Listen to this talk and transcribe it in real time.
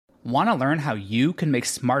Want to learn how you can make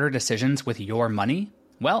smarter decisions with your money?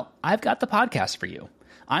 Well, I've got the podcast for you.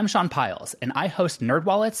 I'm Sean Piles, and I host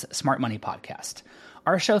NerdWallet's Smart Money Podcast.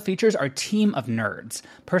 Our show features our team of nerds,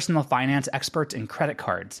 personal finance experts in credit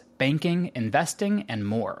cards, banking, investing, and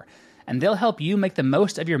more. And they'll help you make the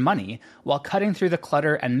most of your money while cutting through the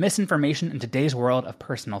clutter and misinformation in today's world of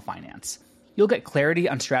personal finance. You'll get clarity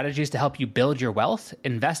on strategies to help you build your wealth,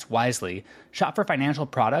 invest wisely, shop for financial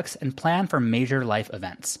products, and plan for major life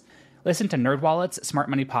events. Listen to NerdWallet's Smart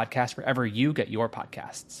Money Podcast wherever you get your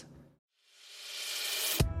podcasts.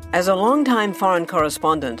 As a longtime foreign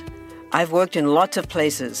correspondent, I've worked in lots of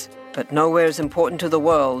places, but nowhere as important to the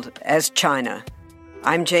world as China.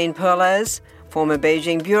 I'm Jane Perlez, former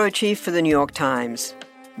Beijing bureau chief for the New York Times.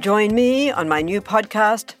 Join me on my new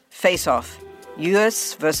podcast, Face Off,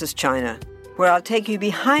 U.S. versus China, where I'll take you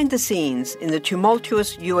behind the scenes in the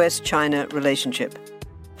tumultuous U.S.-China relationship.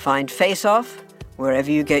 Find Face Off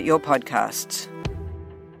wherever you get your podcasts.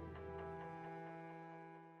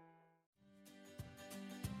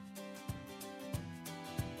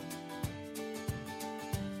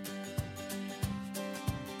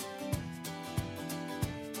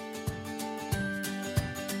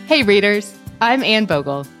 Hey readers, I'm Anne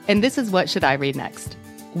Bogle, and this is What Should I Read Next?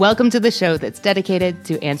 Welcome to the show that's dedicated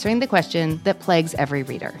to answering the question that plagues every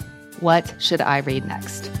reader. What should I read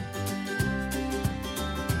next?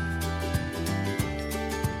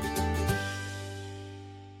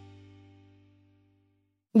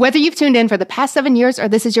 Whether you've tuned in for the past 7 years or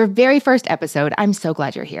this is your very first episode, I'm so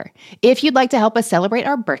glad you're here. If you'd like to help us celebrate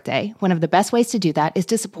our birthday, one of the best ways to do that is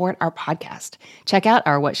to support our podcast. Check out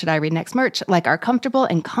our What Should I Read Next merch, like our comfortable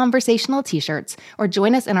and conversational t-shirts, or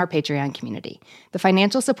join us in our Patreon community. The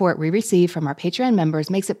financial support we receive from our Patreon members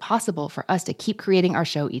makes it possible for us to keep creating our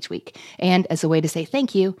show each week. And as a way to say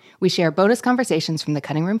thank you, we share bonus conversations from the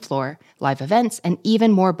cutting room floor, live events, and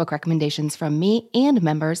even more book recommendations from me and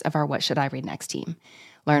members of our What Should I Read Next team.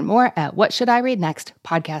 Learn more at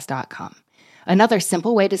whatshouldireadnextpodcast.com. Another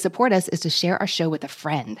simple way to support us is to share our show with a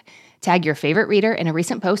friend. Tag your favorite reader in a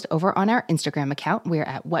recent post over on our Instagram account. We're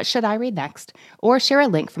at What Should I Read Next, or share a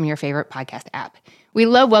link from your favorite podcast app. We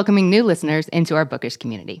love welcoming new listeners into our bookish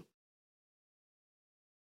community.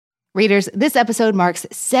 Readers, this episode marks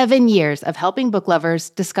 7 years of helping book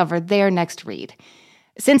lovers discover their next read.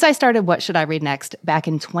 Since I started What Should I Read Next back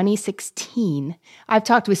in 2016, I've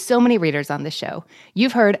talked with so many readers on this show.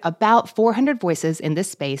 You've heard about 400 voices in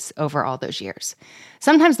this space over all those years.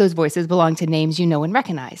 Sometimes those voices belong to names you know and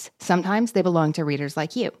recognize. Sometimes they belong to readers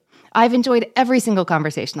like you. I've enjoyed every single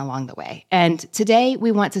conversation along the way, and today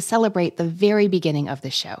we want to celebrate the very beginning of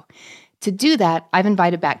the show. To do that, I've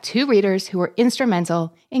invited back 2 readers who were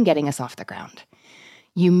instrumental in getting us off the ground.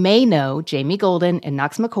 You may know Jamie Golden and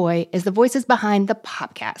Knox McCoy as the voices behind The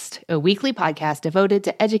Popcast, a weekly podcast devoted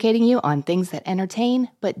to educating you on things that entertain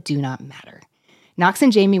but do not matter. Knox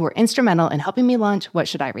and Jamie were instrumental in helping me launch What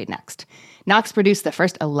Should I Read Next? Knox produced the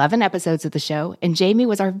first 11 episodes of the show, and Jamie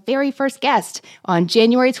was our very first guest on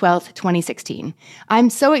January 12th, 2016. I'm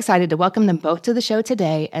so excited to welcome them both to the show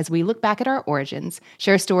today as we look back at our origins,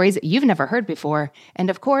 share stories you've never heard before, and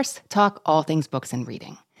of course, talk all things books and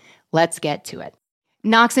reading. Let's get to it.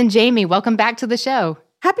 Knox and Jamie, welcome back to the show.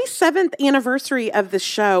 Happy 7th anniversary of the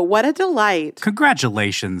show. What a delight.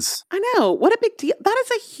 Congratulations. I know. What a big deal. That is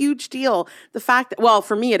a huge deal. The fact that, well,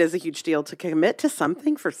 for me, it is a huge deal to commit to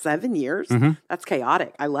something for 7 years. Mm-hmm. That's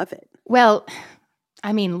chaotic. I love it. Well,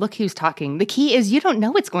 I mean, look who's talking. The key is you don't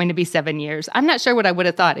know it's going to be 7 years. I'm not sure what I would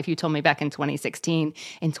have thought if you told me back in 2016.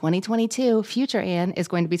 In 2022, future Anne is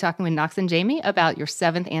going to be talking with Knox and Jamie about your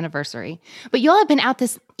 7th anniversary. But y'all have been out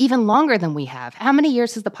this even longer than we have. How many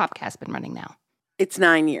years has the Popcast been running now? It's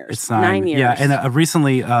 9 years. It's 9 years. Yeah, and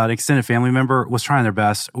recently an extended family member was trying their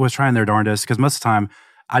best, was trying their darndest, because most of the time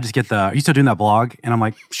I just get are you still doing that blog? And I'm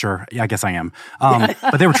like, sure, yeah, I guess I am.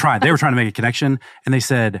 But they were trying to make a connection. And they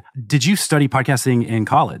said, did you study podcasting in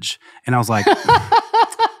college? And I was like,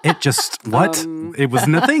 it just, what? It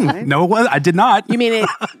wasn't a thing. Right? No, it was. I did not. You mean at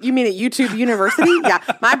YouTube University? Yeah.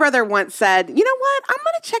 My brother once said, you know what? I'm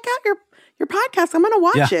going to check out your podcast. I'm going to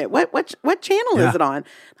watch it. What channel is it on?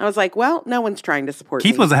 I was like, well, no one's trying to support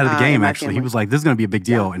Keith me. was ahead of the game, actually. Family. He was like, this is going to be a big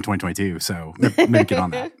deal in 2022. So maybe get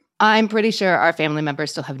on that. I'm pretty sure our family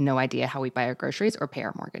members still have no idea how we buy our groceries or pay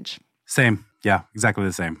our mortgage. Same. Yeah, exactly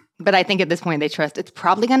the same. But I think at this point they trust it's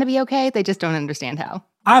probably going to be okay. They just don't understand how.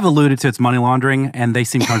 I've alluded to it's money laundering, and they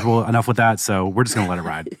seem comfortable enough with that, so we're just going to let it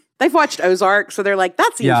ride. They've watched Ozark, so they're like,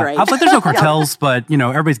 that seems right. I was like, there's no cartels, but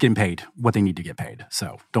everybody's getting paid what they need to get paid,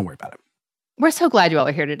 so don't worry about it. We're so glad you all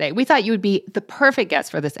are here today. We thought you would be the perfect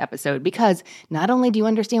guest for this episode because not only do you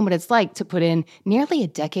understand what it's like to put in nearly a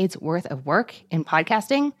decade's worth of work in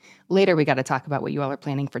podcasting, later we got to talk about what you all are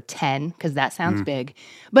planning for 10, because that sounds big,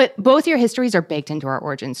 but both your histories are baked into our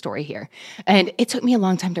origin story here. And it took me a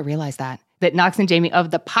long time to realize that Knox and Jamie of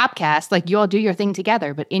the Popcast, like you all do your thing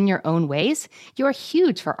together, but in your own ways, you're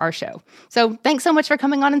huge for our show. So thanks so much for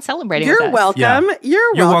coming on and celebrating with us. You're welcome. Yeah.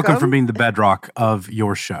 You're You're welcome for being the bedrock of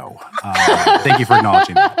your show. Thank you for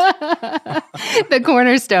acknowledging that. The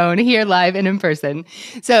cornerstone here live and in person.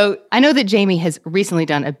 So I know that Jamie has recently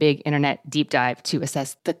done a big internet deep dive to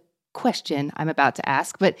assess the question I'm about to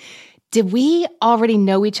ask, but did we already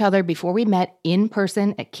know each other before we met in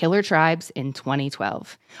person at Killer Tribes in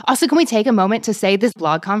 2012? Also, can we take a moment to say this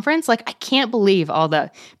blog conference? Like, I can't believe all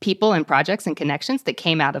the people and projects and connections that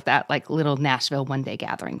came out of that like little Nashville one-day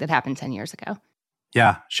gathering that happened 10 years ago.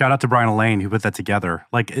 Yeah, shout out to Brian Elaine who put that together.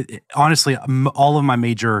 Like, honestly, all of my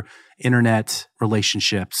major internet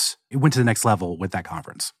relationships, it went to the next level with that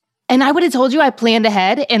conference. And I would have told you I planned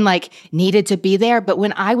ahead and like needed to be there, but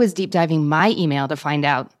when I was deep diving my email to find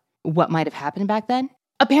out what might have happened back then,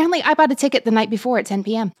 apparently I bought a ticket the night before at 10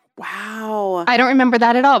 p.m. Wow. I don't remember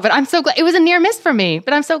that at all, but I'm so glad. It was a near miss for me,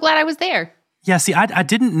 but I'm so glad I was there. Yeah, see, I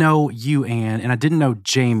didn't know you, Anne, and I didn't know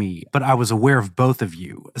Jamie, but I was aware of both of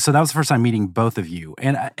you. So that was the first time meeting both of you.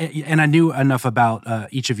 And I knew enough about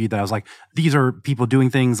each of you that I was like, these are people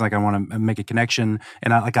doing things, like I want to make a connection,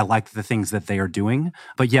 and I like the things that they are doing.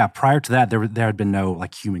 But yeah, prior to that, there had been no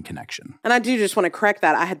like human connection. And I do just want to correct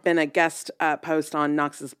that. I had been a guest post on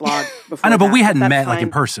Knox's blog before. I know, but we hadn't met fine. like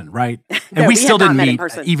in person, right? And No, we we still had didn't not met in meet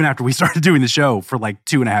person. even after we started doing the show for like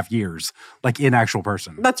 2.5 years, like in actual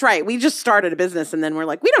person. That's right. We just started a business and then we're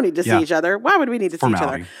like, we don't need to see each other. Why would we need to see each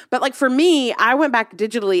Formality. other? But like for me, I went back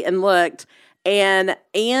digitally and looked, and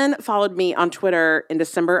Anne followed me on Twitter in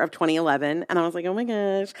December of 2011. And I was like, oh my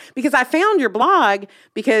gosh. Because I found your blog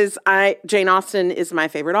because Jane Austen is my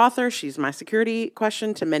favorite author. She's my security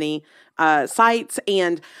question to many sites.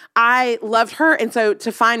 And I loved her. And so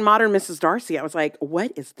to find Modern Mrs. Darcy, I was like,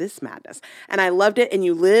 what is this madness? And I loved it. And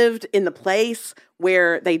you lived in the place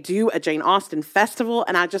where they do a Jane Austen festival.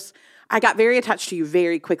 And I got very attached to you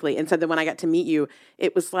very quickly. And so then when I got to meet you,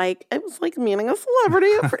 it was like meeting a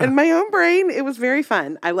celebrity in my own brain. It was very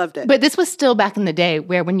fun. I loved it. But this was still back in the day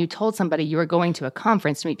where when you told somebody you were going to a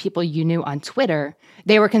conference to meet people you knew on Twitter,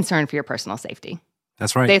 they were concerned for your personal safety.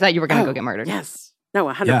 That's right. They thought you were going to go get murdered. Yes. No,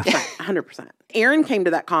 100%. 100%. Erin came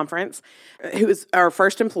to that conference, who was our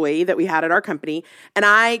first employee that we had at our company, and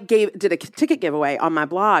I did a ticket giveaway on my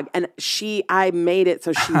blog, and I made it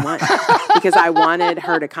so she won because I wanted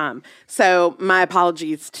her to come. So my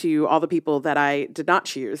apologies to all the people that I did not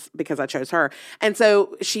choose because I chose her. And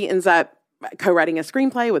so she ends up co-writing a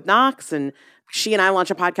screenplay with Knox, and she and I launch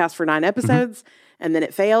a podcast for 9 episodes. And then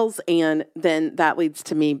it fails, and then that leads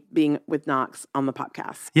to me being with Knox on the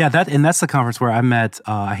podcast. Yeah, that's the conference where I met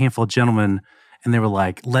a handful of gentlemen, and they were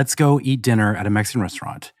like, let's go eat dinner at a Mexican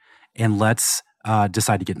restaurant, and let's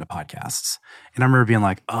decide to get into podcasts. And I remember being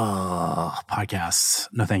like, oh, podcasts,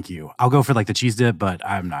 no thank you. I'll go for like the cheese dip, but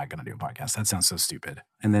I'm not going to do a podcast. That sounds so stupid.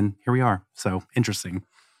 And then here we are. So interesting.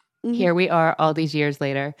 Here we are all these years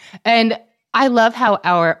later. And I love how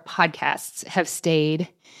our podcasts have stayed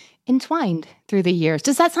entwined through the years.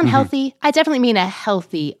 Does that sound healthy? I definitely mean a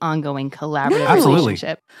healthy, ongoing, collaborative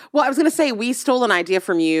relationship. Well, I was going to say, we stole an idea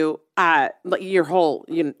from you, like your whole,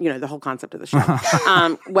 you know, the whole concept of the show.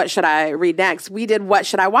 What should I read next? We did What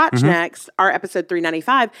Should I Watch Next, our episode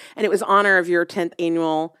 395, and it was honor of your 10th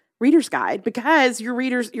annual Reader's Guide, because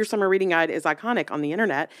your summer reading guide is iconic on the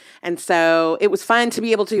internet. And so it was fun to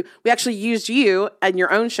be able to, we actually used you and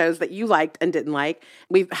your own shows that you liked and didn't like.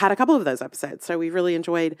 We've had a couple of those episodes, so we really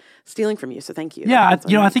enjoyed stealing from you. So thank you. Yeah,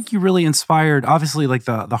 I think you really inspired, obviously, like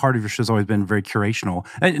the heart of your show has always been very curational,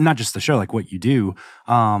 and not just the show, like what you do.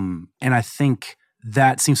 And I think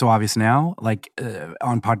that seems so obvious now, like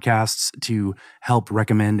on podcasts to help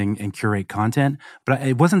recommend and curate content, but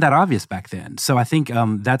it wasn't that obvious back then. So I think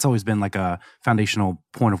that's always been like a foundational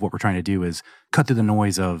point of what we're trying to do is cut through the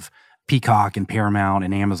noise of Peacock and Paramount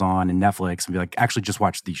and Amazon and Netflix and be like, actually just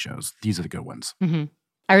watch these shows. These are the good ones. Mm-hmm.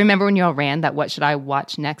 I remember when you all ran that What Should I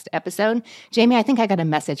Watch Next episode. Jamie, I think I got a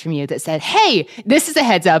message from you that said, hey, this is a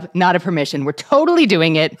heads up, not a permission. We're totally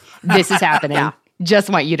doing it. This is happening. Yeah.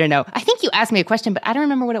 Just want you to know. I think you asked me a question, but I don't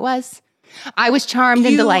remember what it was. I was charmed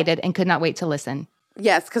and delighted and could not wait to listen.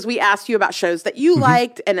 Yes, because we asked you about shows that you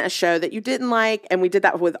liked and a show that you didn't like. And we did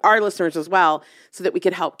that with our listeners as well so that we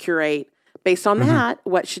could help curate based on that,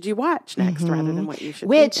 what should you watch next rather than what you should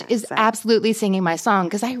Which read next. is absolutely singing my song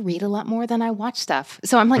because I read a lot more than I watch stuff.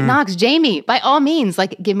 So I'm like, Knox, Jamie, by all means,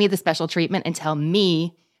 like give me the special treatment and tell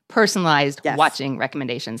me personalized watching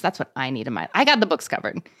recommendations. That's what I need in my. I got the books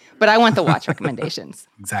covered, but I want the watch recommendations.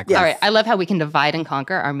 Exactly. All right. I love how we can divide and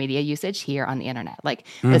conquer our media usage here on the internet. Like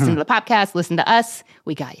listen to the podcast, listen to us.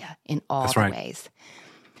 We got you in all ways.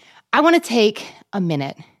 I want to take a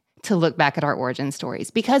minute to look back at our origin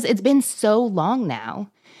stories because it's been so long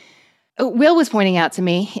now. Will was pointing out to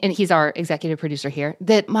me, and he's our executive producer here,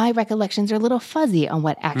 that my recollections are a little fuzzy on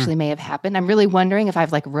what actually may have happened. I'm really wondering if I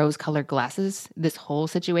have like rose-colored glasses, this whole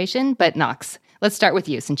situation. But Knox, let's start with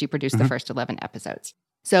you since you produced the first 11 episodes.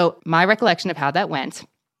 So my recollection of how that went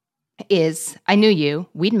is I knew you,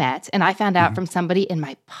 we'd met, and I found out from somebody in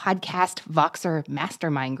my podcast Voxer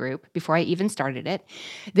mastermind group before I even started it,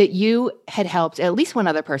 that you had helped at least one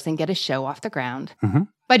other person get a show off the ground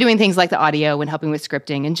by doing things like the audio and helping with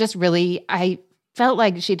scripting. And just really, I felt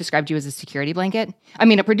like she described you as a security blanket. I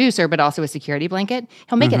mean, a producer, but also a security blanket.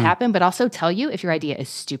 He'll make it happen, but also tell you if your idea is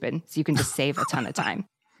stupid, so you can just save a ton of time.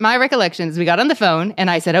 My recollection is we got on the phone and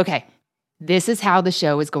I said, okay, this is how the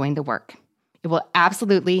show is going to work. It will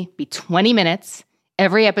absolutely be 20 minutes,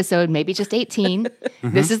 every episode, maybe just 18.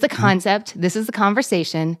 This is the concept. This is the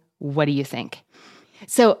conversation. What do you think?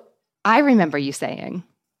 So I remember you saying,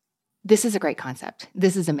 this is a great concept.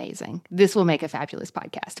 This is amazing. This will make a fabulous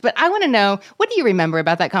podcast. But I want to know, what do you remember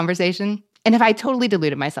about that conversation? And have I totally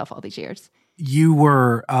deluded myself all these years? You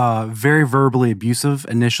were very verbally abusive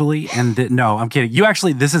initially, and no, I'm kidding. You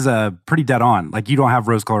actually, this is a pretty dead on. Like you don't have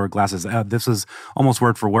rose-colored glasses. This is almost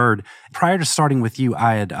word for word. Prior to starting with you,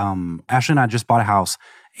 I had Ashley and I just bought a house,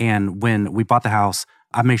 and when we bought the house,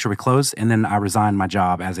 I made sure we closed, and then I resigned my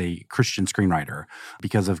job as a Christian screenwriter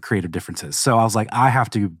because of creative differences. So I was like, I have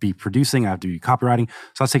to be producing, I have to be copywriting.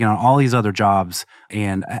 So I was taking on all these other jobs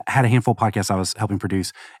and I had a handful of podcasts I was helping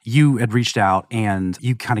produce. You had reached out and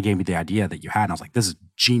you kind of gave me the idea that you had. And I was like, this is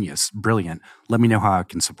genius, brilliant. Let me know how I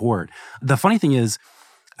can support. The funny thing is,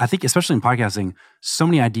 I think especially in podcasting, so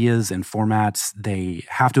many ideas and formats, they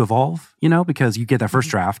have to evolve, because you get that first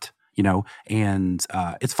draft, and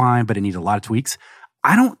it's fine, but it needs a lot of tweaks.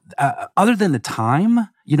 I don't, other than the time,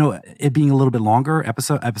 it being a little bit longer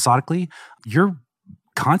episodically, your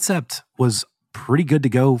concept was pretty good to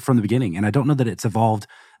go from the beginning. And I don't know that it's evolved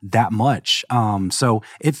that much. So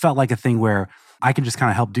it felt like a thing where I can just kind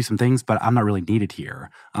of help do some things, but I'm not really needed here.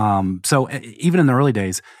 So even in the early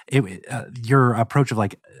days, your approach of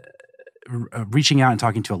like reaching out and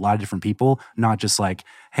talking to a lot of different people, not just like,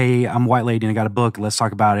 hey, I'm a white lady and I got a book, let's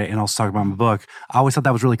talk about it and I'll talk about my book. I always thought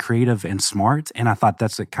that was really creative and smart, and I thought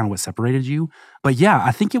that's kind of what separated you. But yeah,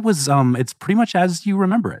 I think it was, it's pretty much as you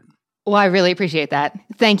remember it. Well, I really appreciate that.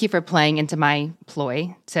 Thank you for playing into my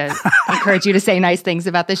ploy to encourage you to say nice things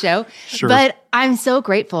about the show. Sure. But I'm so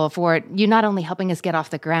grateful for you not only helping us get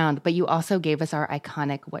off the ground, but you also gave us our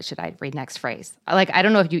iconic, what should I read next phrase? Like, I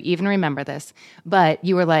don't know if you even remember this, but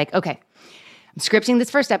you were like, okay, I'm scripting this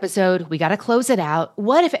first episode. We got to close it out.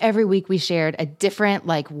 What if every week we shared a different,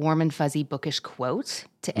 like warm and fuzzy bookish quote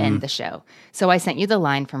to end the show? So I sent you the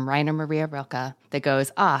line from Rainer Maria Rilke that goes,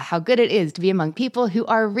 how good it is to be among people who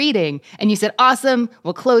are reading. And you said, awesome,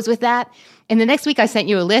 we'll close with that. And the next week I sent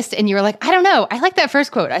you a list and you were like, I don't know, I like that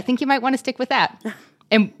first quote. I think you might want to stick with that.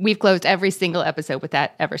 And we've closed every single episode with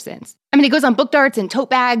that ever since. I mean, it goes on book darts and tote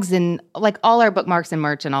bags and like all our bookmarks and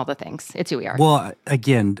merch and all the things. It's who we are. Well,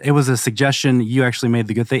 again, it was a suggestion. You actually made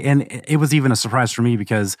the good thing. And it was even a surprise for me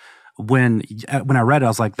because when I read it, I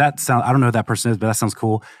was like, I don't know who that person is, but that sounds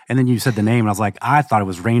cool. And then you said the name and I was like, I thought it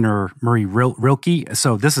was Rainer Marie Rilke.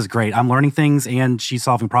 So this is great. I'm learning things and she's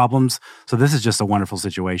solving problems. So this is just a wonderful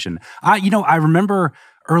situation. I remember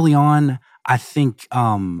early on, I think,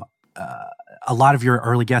 a lot of your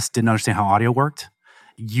early guests didn't understand how audio worked.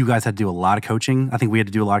 You guys had to do a lot of coaching. I think we had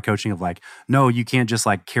to do a lot of coaching of like, no, you can't just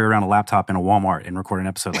like carry around a laptop in a Walmart and record an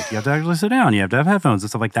episode. Like you have to actually sit down. You have to have headphones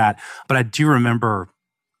and stuff like that. But I do remember,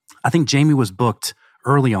 I think Jamie was booked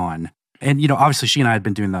early on. And, obviously she and I had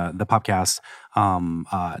been doing the podcast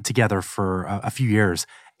together for a few years.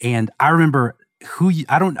 And I remember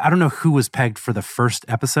I don't know who was pegged for the first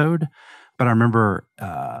episode, but I remember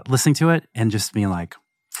listening to it and just being like,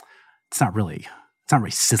 it's not really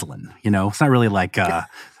sizzling, It's not really like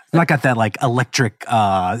not got that like electric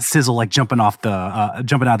sizzle like jumping out of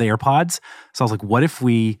the AirPods. So I was like, what if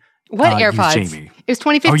we AirPods? Use Jamie? It was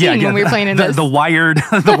 2015 when we were playing in this. The wired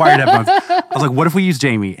headphones. I was like, what if we use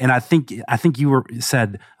Jamie? And I think you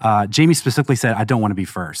said Jamie specifically said, I don't want to be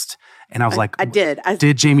first. And I was like, I did.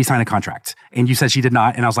 Did Jamie sign a contract? And you said she did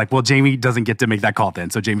not. And I was like, well, Jamie doesn't get to make that call then.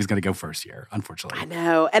 So Jamie's going to go first here, unfortunately. I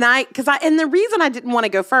know. And the reason I didn't want to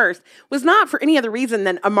go first was not for any other reason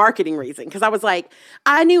than a marketing reason. Because I was like,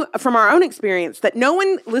 I knew from our own experience that no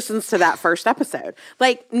one listens to that first episode.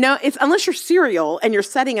 Like, no, it's unless you're Serial and you're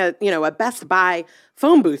setting a Best Buy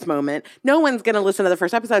phone booth moment, no one's going to listen to the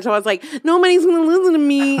first episode. So I was like, nobody's going to listen to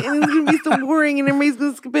me, and it's going to be so boring, and everybody's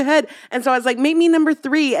going to skip ahead. And so I was like, make me number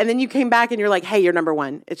 3. And then you came back and you're like, hey, you're number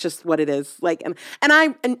 1. It's just what it is. Like, and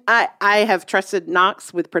I have trusted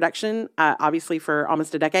Knox with production, obviously for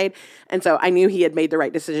almost a decade. And so I knew he had made the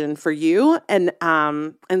right decision for you. And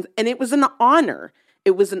it was an honor.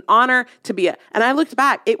 It was an honor to be and I looked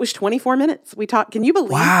back, it was 24 minutes. We talked. Can you believe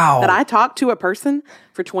that I talked to a person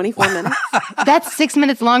for 24 minutes? That's 6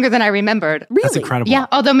 minutes longer than I remembered. Really? That's incredible. Yeah,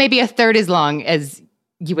 although maybe a third as long as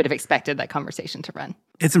you would have expected that conversation to run.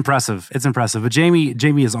 It's impressive. It's impressive. But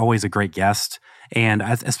Jamie is always a great guest. And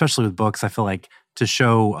especially with books, I feel like to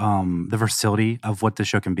show the versatility of what the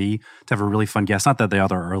show can be, to have a really fun guest. Not that the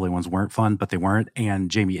other early ones weren't fun, but they weren't.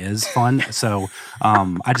 And Jamie is fun. So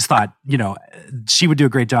I just thought, she would do a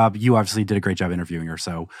great job. You obviously did a great job interviewing her.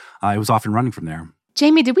 So it was off and running from there.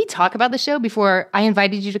 Jamie, did we talk about the show before I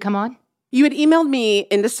invited you to come on? You had emailed me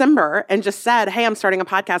in December and just said, hey, I'm starting a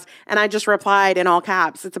podcast. And I just replied in all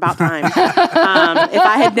caps, it's about time. If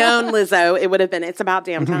I had known Lizzo, it would have been, it's about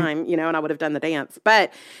damn time, and I would have done the dance.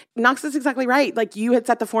 But Knox is exactly right. Like, you had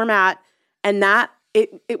set the format, and that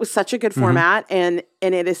it was such a good format, and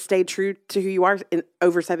it has stayed true to who you are in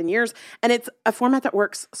over 7 years. And it's a format that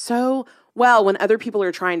works so well when other people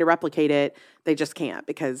are trying to replicate it. They just can't,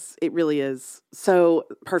 because it really is so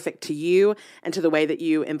perfect to you and to the way that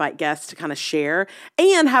you invite guests to kind of share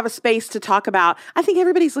and have a space to talk about. I think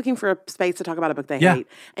everybody's looking for a space to talk about a book they hate,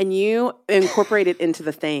 and you incorporate it into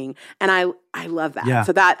the thing. And I love that. Yeah.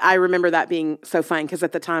 So that, I remember that being so fun, because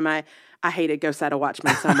at the time I hated Go Set a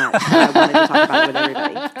Watchman so much. I wanted to talk about it with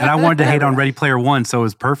everybody. And I wanted to hate on Ready Player One, so it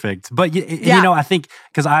was perfect. But, I think,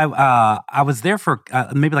 because I was there for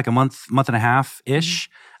maybe like a month and a half-ish.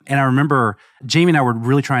 And I remember Jamie and I were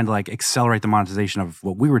really trying to like accelerate the monetization of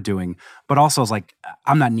what we were doing. But also I was like,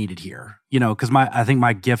 I'm not needed here, because I think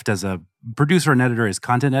my gift as a producer and editor is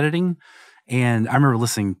content editing. And I remember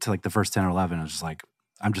listening to like the first 10 or 11. I was just like,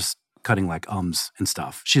 I'm just cutting like ums and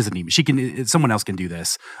stuff. She doesn't need me. Someone else can do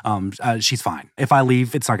this. She's fine. If I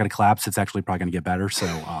leave, it's not going to collapse. It's actually probably going to get better. So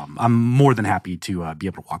I'm more than happy to be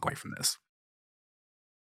able to walk away from this.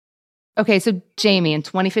 Okay, so Jamie, in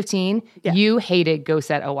 2015, you hated Go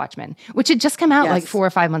Set a Watchman, which had just come out like 4 or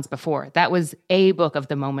 5 months before. That was a book of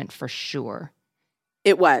the moment for sure.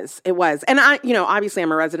 It was. And I, obviously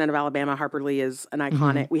I'm a resident of Alabama. Harper Lee is an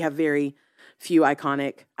iconic. We have very few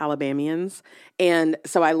iconic Alabamians. And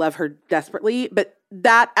so I love her desperately. But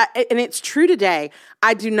and it's true today,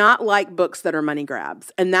 I do not like books that are money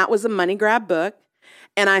grabs. And that was a money grab book.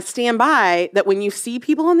 And I stand by that when you see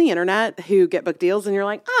people on the internet who get book deals and you're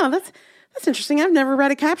like, oh, that's interesting. I've never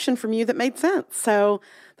read a caption from you that made sense. So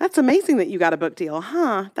that's amazing that you got a book deal.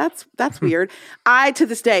 Huh, that's weird. I, to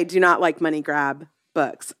this day, do not like money grab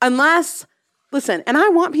books. Unless, listen, and I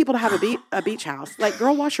want people to have a beach house. Like,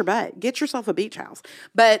 girl, wash your butt. Get yourself a beach house.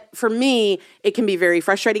 But for me, it can be very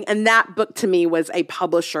frustrating. And that book to me was a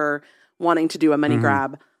publisher wanting to do a money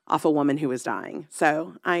grab off a woman who was dying.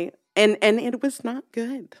 So And it was not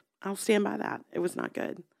good. I'll stand by that. It was not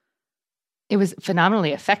good. It was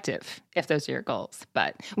phenomenally effective, if those are your goals.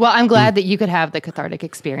 But, well, I'm glad that you could have the cathartic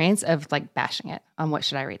experience of like bashing it on What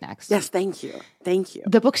Should I Read Next? Yes, thank you. Thank you.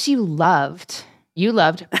 The books you loved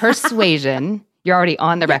Persuasion. You're already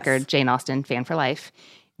on the record, Jane Austen, fan for life.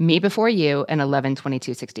 Me Before You, and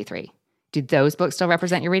 11/22/63. Do those books still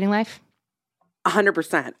represent your reading life?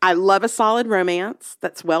 100%. I love a solid romance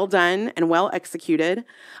that's well done and well executed.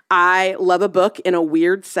 I love a book in a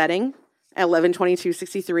weird setting,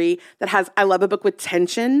 11/22/63, I love a book with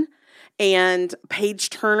tension and page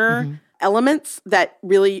turner elements that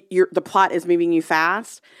really the plot is moving you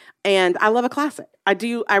fast. And I love a classic.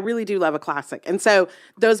 I really do love a classic. And so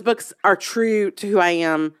those books are true to who I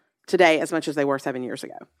am today as much as they were 7 years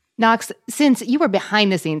ago. Knox, since you were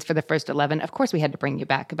behind the scenes for the first 11, of course we had to bring you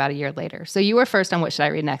back about a year later. So you were first on What Should I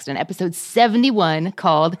Read Next in episode 71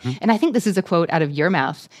 called, and I think this is a quote out of your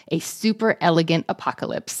mouth, A Super Elegant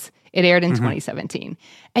Apocalypse. It aired in 2017.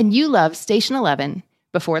 And you love Station 11,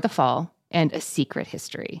 Before the Fall, and A Secret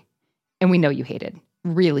History. And we know you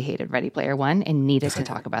really hated Ready Player One and needed to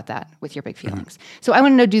talk about that with your big feelings. So I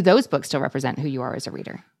want to know, do those books still represent who you are as a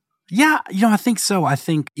reader? Yeah, I think so. I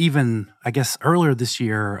think even, earlier this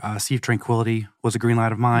year, Sea of Tranquility was a green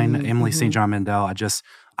light of mine. Emily St. John Mandel.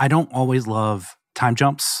 I don't always love time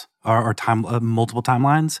jumps or time multiple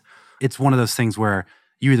timelines. It's one of those things where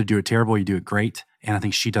you either do it terrible or you do it great. And I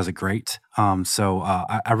think she does it great. So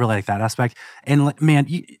I really like that aspect. And man,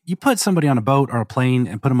 you put somebody on a boat or a plane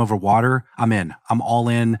and put them over water, I'm in. I'm all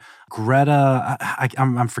in. Greta,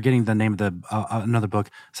 I'm forgetting the name of the another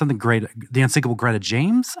book. Something great. The Unsinkable Greta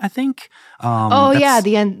James, I think.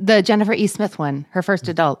 The Jennifer E. Smith one, her first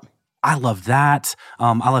adult. I love that.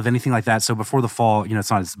 I love anything like that. So before the fall, it's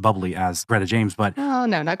not as bubbly as Greta James, but oh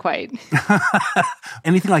no, not quite.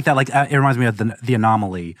 anything like that. Like it reminds me of the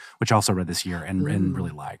Anomaly, which I also read this year and really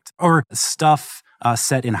liked. Or stuff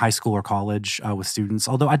set in high school or college with students.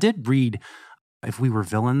 Although I did read If We Were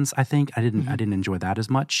Villains. I think I didn't enjoy that as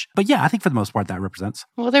much. But yeah, I think for the most part that represents.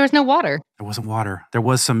 Well, there was no water. There wasn't water. There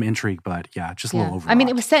was some intrigue, but yeah, just a little over. I mean,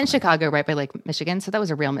 it was set in Chicago, right by Lake Michigan, so that was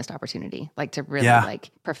a real missed opportunity, like to really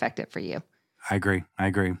perfect it for you. I agree.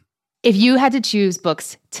 If you had to choose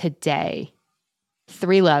books today,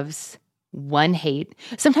 3 loves, 1 hate.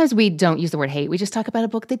 Sometimes we don't use the word hate. We just talk about a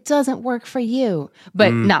book that doesn't work for you.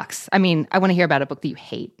 But Knox, I want to hear about a book that you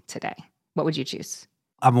hate today. What would you choose?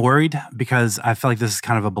 I'm worried because I feel like this is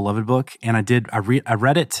kind of a beloved book, and I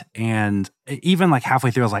read it, and even like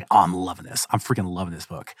halfway through, I was like, "Oh, I'm loving this! I'm freaking loving this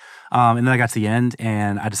book." And then I got to the end,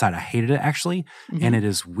 and I decided I hated it actually, and it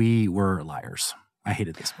is We Were Liars. I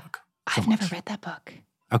hated this book. I've never read that book.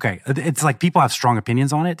 Okay, it's like people have strong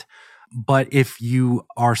opinions on it, but if you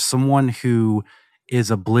are someone who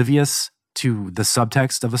is oblivious to the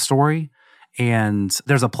subtext of a story, and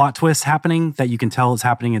there's a plot twist happening that you can tell is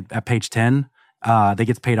happening at page 10. That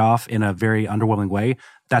gets paid off in a very underwhelming way,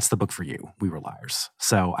 that's the book for you. We Were Liars.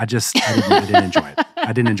 So I didn't enjoy it.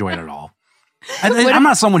 I didn't enjoy it at all. And I'm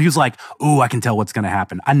not someone who's like, ooh, I can tell what's going to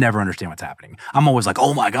happen. I never understand what's happening. I'm always like,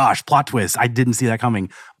 oh my gosh, plot twist. I didn't see that coming.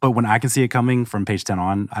 But when I can see it coming from page 10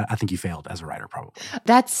 on, I think you failed as a writer probably.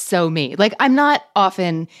 That's so me. Like I'm not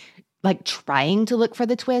often like trying to look for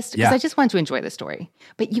the twist because I just want to enjoy the story.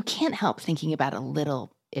 But you can't help thinking about a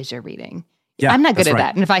little as you're reading. Yeah, I'm not good at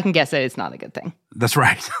that. And if I can guess it, it's not a good thing. That's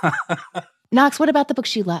right. Knox, what about the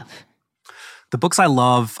books you love? The books I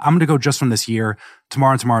love, I'm going to go just from this year,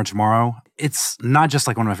 Tomorrow. It's not just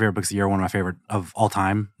like one of my favorite books of the year, one of my favorite of all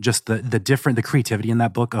time. Just the creativity in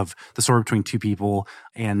that book of the story between 2 people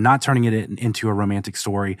and not turning it into a romantic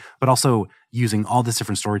story, but also using all these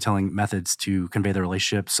different storytelling methods to convey the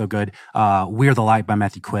relationship. So good. We Are the Light by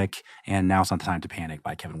Matthew Quick and Now It's Not the Time to Panic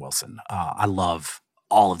by Kevin Wilson. I love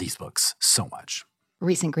all of these books so much.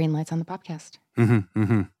 Recent green lights on the podcast.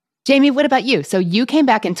 Jamie, what about you? So you came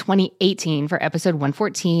back in 2018 for episode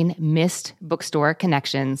 114, Missed Bookstore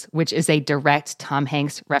Connections, which is a direct Tom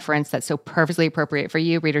Hanks reference that's so perfectly appropriate for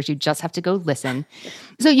you. Readers, you just have to go listen.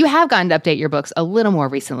 So you have gotten to update your books a little more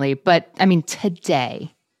recently, but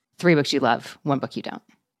today, 3 books you love, 1 book you don't.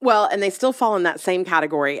 Well, and they still fall in that same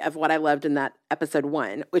category of what I loved in that episode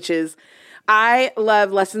 1, which is I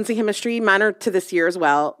love Lessons in Chemistry. Mine are to this year as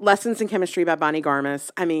well. Lessons in Chemistry by Bonnie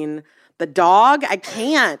Garmus. The dog, I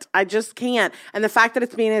just can't. And the fact that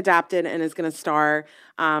it's being adapted and is going to star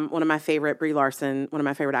one of my favorite, Brie Larson, one of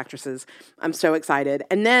my favorite actresses. I'm so excited.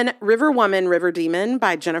 And then River Woman, River Demon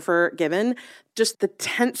by Jennifer Gibbon. Just the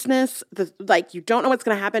tenseness, you don't know what's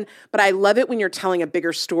going to happen, but I love it when you're telling a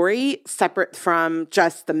bigger story separate from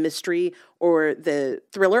just the mystery or the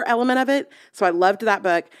thriller element of it. So I loved that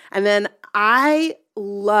book. And then I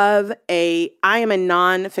am a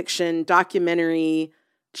nonfiction documentary.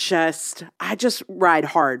 I just ride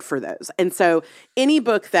hard for those. And so any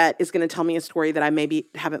book that is going to tell me a story that I maybe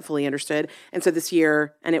haven't fully understood. And so this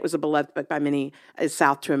year, and it was a beloved book by many, is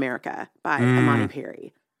South to America by Amani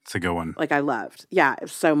Perry. It's a good one. I loved. Yeah,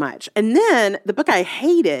 so much. And then the book I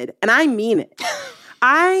hated, and I mean it.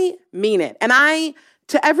 I mean it. And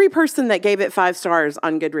to every person that gave it 5 stars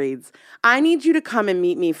on Goodreads, I need you to come and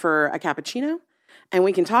meet me for a cappuccino. And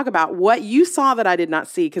we can talk about what you saw that I did not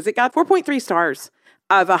see, because it got 4.3 stars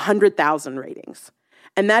of 100,000 ratings.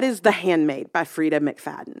 And that is The Handmaid by Frida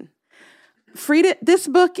McFadden. Frida, this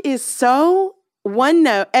book is so one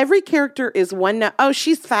note. Every character is one note. Oh,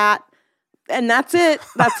 she's fat. And that's it.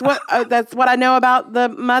 That's what I know about the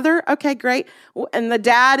mother. Okay, great. And the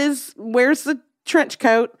dad wears the trench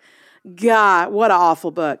coat. God, what an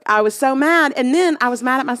awful book. I was so mad. And then I was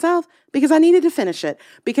mad at myself because I needed to finish it.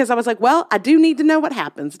 Because I was like, well, I do need to know what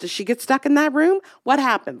happens. Does she get stuck in that room? What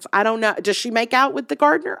happens? I don't know. Does she make out with the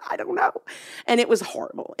gardener? I don't know. And it was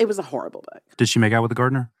horrible. It was a horrible book. Did she make out with the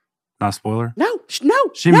gardener? Not a spoiler? No. She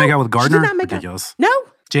didn't make out with the gardener? She did not make Ridiculous. Out. No.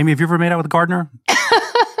 Jamie, have you ever made out with the gardener?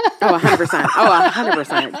 Oh, 100%. Oh,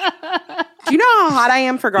 100%. Do you know how hot I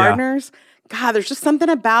am for gardeners? God, there's just something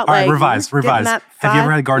about All right, like revise. getting that Have you ever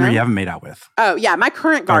vibe. had a gardener No? you haven't made out with? Oh, yeah, my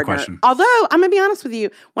current Got a gardener. question. Although, I'm going to be honest with you,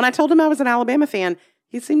 when I told him I was an Alabama fan,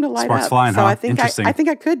 he seemed to light Sparks up. flying, so huh? I think Interesting. I think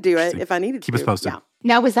I could do it Interesting. if I needed Keep to. us posted. Yeah.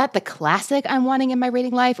 Now, was that the classic I'm wanting in my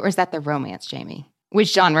reading life, or is that the romance, Jamie?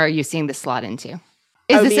 Which genre are you seeing this slot into?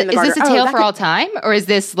 Is Me and the this a Gardener. tale that for could- all time, or is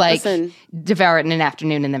this like Listen. devour it in an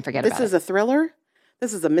afternoon and then forget This about is it? a thriller.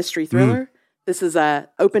 This is a mystery thriller. This is a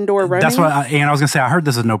open door romance. That's what, and I was gonna say. I heard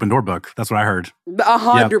this is an open door book. That's what I heard.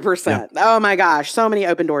 100%. Oh my gosh, so many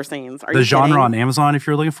open door scenes. Are The you genre kidding? on Amazon, if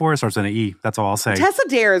you're looking for it, starts with an E. That's all I'll say. Tessa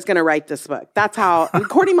Dare is going to write this book. That's how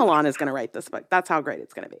Courtney Milan is going to write this book. That's how great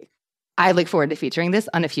it's going to be. I look forward to featuring this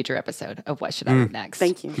on a future episode of What Should I Read Next?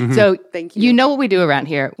 Thank you. So, Thank you. you know what we do around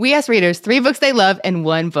here. We ask readers 3 books they love and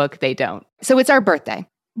 1 book they don't. So it's our birthday.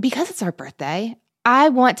 Because it's our birthday, I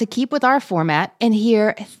want to keep with our format and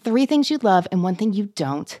hear 3 things you love and 1 thing you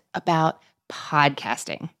don't about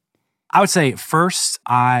podcasting. I would say first,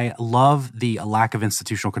 I love the lack of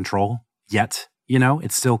institutional control yet. You know,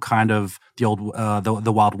 it's still kind of the old,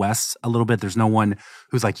 the Wild West a little bit. There's no one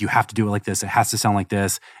who's like, you have to do it like this. It has to sound like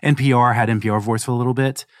this. NPR had NPR voice for a little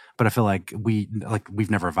bit, but I feel like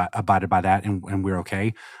we've never abided by that, and we're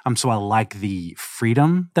okay. So I like the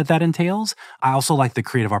freedom that entails. I also like the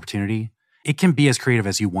creative opportunity. It can be as creative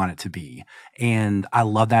as you want it to be, and I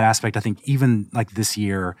love that aspect. I think even like this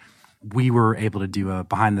year, we were able to do a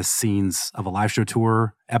behind the scenes of a live show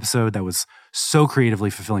tour episode that was so creatively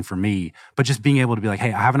fulfilling for me. But just being able to be like,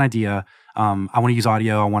 hey, I have an idea. I want to use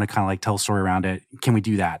audio. I want to kind of like tell a story around it. Can we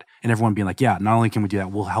do that? And everyone being like, yeah, not only can we do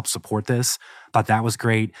that, we'll help support this. Thought that was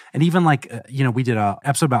great. And even like, we did a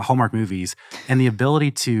episode about Hallmark movies, and the ability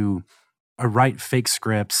to write fake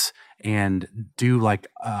scripts and do like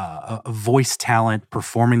a voice talent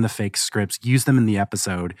performing the fake scripts, use them in the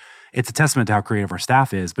episode. It's a testament to how creative our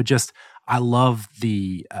staff is. But just, I love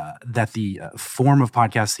that the form of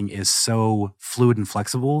podcasting is so fluid and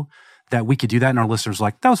flexible that we could do that, and our listeners are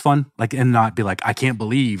like, that was fun, like, and not be like, I can't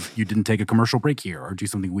believe you didn't take a commercial break here or do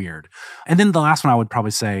something weird. And then the last one I would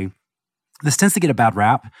probably say, this tends to get a bad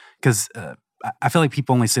rap because I feel like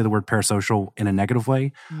people only say the word parasocial in a negative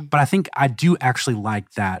way, but I think I do actually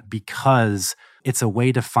like that because it's a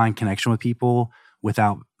way to find connection with people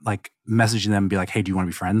without like messaging them and be like, hey, do you want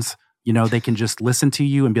to be friends? You know, they can just listen to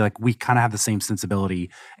you and be like, we kind of have the same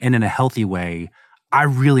sensibility. And in a healthy way, I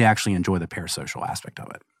really actually enjoy the parasocial aspect of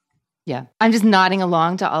it. Yeah. I'm just nodding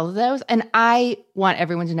along to all of those. And I want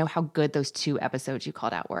everyone to know how good those 2 episodes you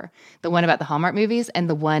called out were. The one about the Hallmark movies and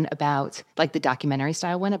the one about like the documentary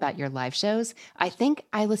style one about your live shows. I think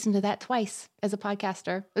I listened to that twice as a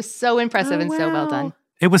podcaster. It was so impressive and so well done.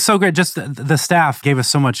 It was so great. Just the staff gave us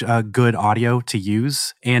so much good audio to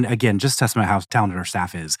use. And again, just testament how talented our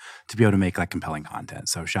staff is to be able to make like compelling content.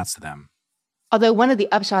 So shouts to them. Although one of the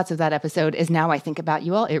upshots of that episode is now I think about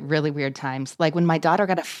you all at really weird times, like when my daughter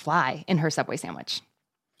got a fly in her Subway sandwich.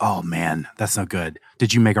 Oh man, that's no good.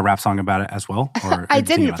 Did you make a rap song about it as well? Or I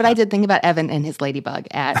didn't, but I did think about Evan and his ladybug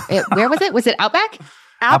at, where was it? Was it Outback?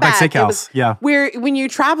 Outback It Steakhouse, was yeah. Where when you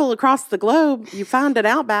travel across the globe, you find an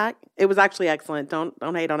Outback. It was actually excellent.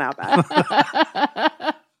 Don't hate on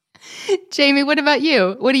Outback. Jamie, what about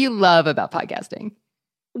you? What do you love about podcasting?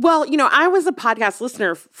 Well, I was a podcast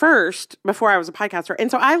listener first before I was a podcaster. And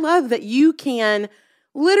so I love that you can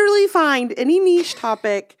literally find any niche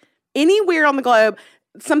topic anywhere on the globe,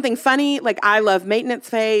 something funny. Like I love Maintenance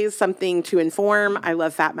Phase, something to inform. I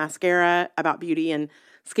love Fat Mascara about beauty and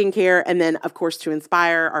skincare. And then, of course, to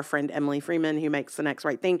inspire our friend Emily Freeman, who makes The Next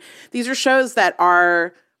Right Thing. These are shows that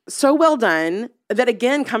are so well done that,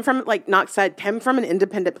 again, come from, like Knox said, come from an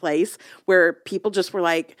independent place where people just were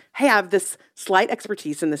like, hey, I have this slight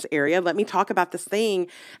expertise in this area. Let me talk about this thing.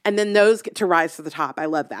 And then those get to rise to the top. I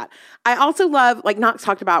love that. I also love, like Knox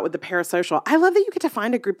talked about with the parasocial, I love that you get to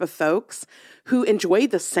find a group of folks who enjoy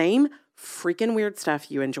the same freaking weird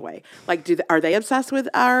stuff you enjoy. Like, are they obsessed with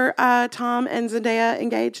our Tom and Zendaya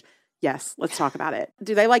engaged? Yes, let's talk about it.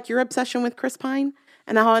 Do they like your obsession with Chris Pine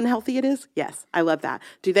and how unhealthy it is? Yes, I love that.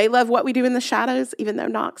 Do they love What We Do in the Shadows, even though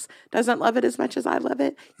Knox doesn't love it as much as I love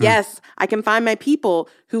it? Yes, I can find my people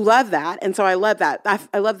who love that. And so I love that.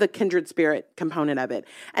 I love the kindred spirit component of it.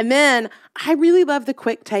 And then I really love the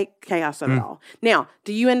quick take chaos of it all. Now,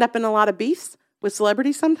 do you end up in a lot of beefs with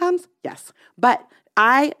celebrities sometimes? Yes. But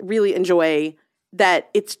I really enjoy that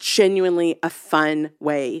it's genuinely a fun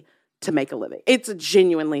way to make a living. It's a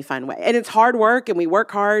genuinely fun way. And it's hard work and we work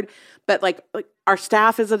hard, but like our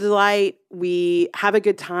staff is a delight. We have a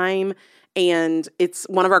good time, and it's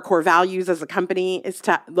one of our core values as a company is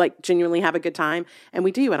to like genuinely have a good time. And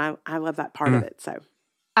we do. And I love that part of it. So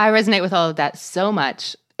I resonate with all of that so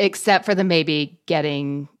much, except for the maybe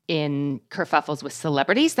getting in kerfuffles with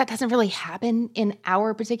celebrities. That doesn't really happen in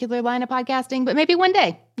our particular line of podcasting, but maybe one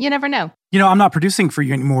day. You never know. I'm not producing for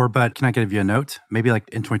you anymore, but can I give you a note? Maybe like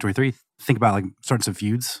in 2023, think about like starting some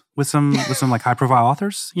feuds with some like high profile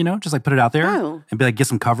authors, just like put it out there and be like, get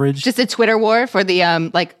some coverage. Just a Twitter war for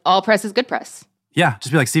the like all press is good press. Yeah,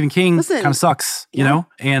 just be like, Stephen King kind of sucks, you know?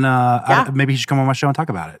 And maybe he should come on my show and talk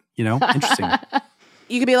about it, Interesting.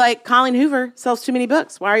 You could be like, Colleen Hoover sells too many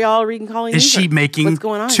books. Why are y'all reading Colleen Hoover? Is she making What's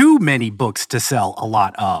going on? too many books to sell a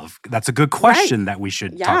lot of? That's a good question that we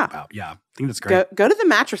should talk about. Yeah, I think that's great. Go to the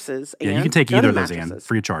mattresses. Yeah, you can take either of those, Anne,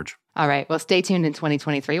 free of charge. All right, well, stay tuned in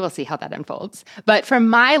 2023. We'll see how that unfolds. But for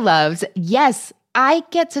my loves, yes, I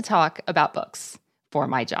get to talk about books for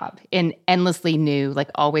my job in endlessly new, like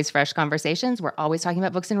always fresh conversations. We're always talking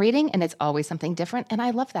about books and reading, and it's always something different. And I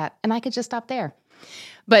love that. And I could just stop there.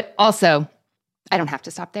 But also, I don't have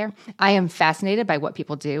to stop there. I am fascinated by what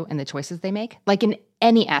people do and the choices they make, like in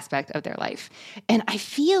any aspect of their life. And I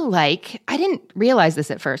feel like I didn't realize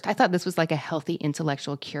this at first. I thought this was like a healthy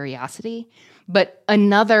intellectual curiosity. But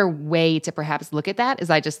another way to perhaps look at that is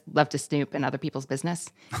I just love to snoop in other people's business,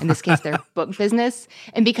 in this case, their book business.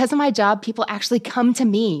 And because of my job, people actually come to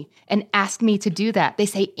me and ask me to do that. They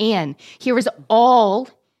say, Anne, here is all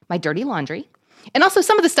my dirty laundry. And also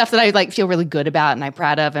some of the stuff that I like feel really good about and I'm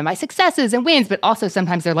proud of and my successes and wins. But also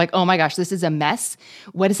sometimes they're like, oh my gosh, this is a mess.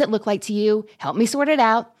 What does it look like to you? Help me sort it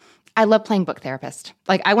out. I love playing book therapist.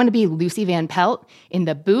 Like I want to be Lucy Van Pelt in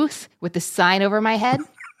the booth with the sign over my head.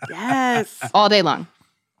 Yes. All day long.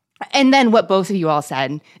 And then what both of you all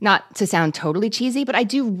said, not to sound totally cheesy, but I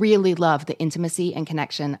do really love the intimacy and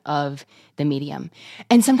connection of the medium.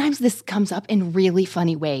 And sometimes this comes up in really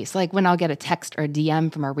funny ways, like when I'll get a text or a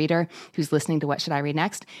DM from a reader who's listening to What Should I Read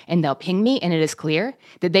Next, and they'll ping me, and it is clear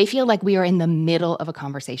that they feel like we are in the middle of a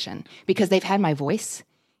conversation because they've had my voice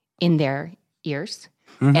in their ears.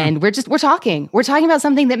 Mm-hmm. And we're talking about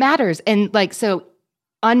something that matters. And like, so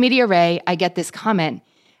on Media Ray, I get this comment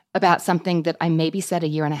about something that I maybe said a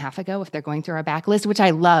year and a half ago if they're going through our backlist, which I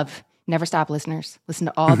love. Never stop, listeners. Listen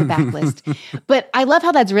to all the backlist. But I love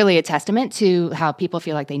how that's really a testament to how people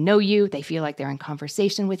feel like they know you. They feel like they're in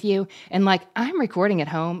conversation with you. And like, I'm recording at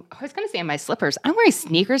home. I was going to say in my slippers. I'm wearing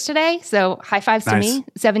sneakers today. So high fives to me.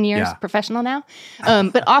 7 years professional now.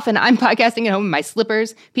 But often I'm podcasting at home in my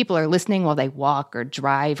slippers. People are listening while they walk or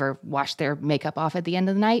drive or wash their makeup off at the end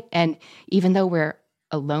of the night. And even though we're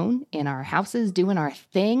alone in our houses doing our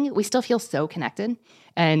thing, we still feel so connected.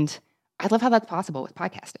 And I love how that's possible with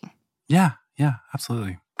podcasting. Yeah,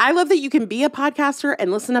 absolutely. I love that you can be a podcaster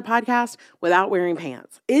and listen to podcasts without wearing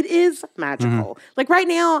pants. It is magical. Like right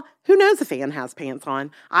now, who knows if Anne has pants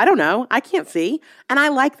on? I don't know. I can't see. And I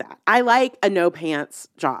like that. I like a no pants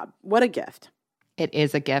job. What a gift. It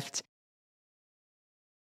is a gift.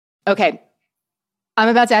 Okay. I'm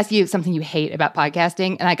about to ask you something you hate about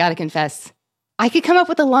podcasting. And I got to confess, I could come up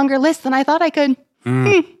with a longer list than I thought I could.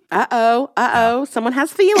 Uh-oh. Someone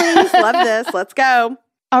has feelings. Love this. Let's go.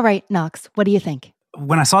 All right, Knox, what do you think?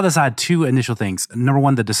 When I saw this, I had two initial things. Number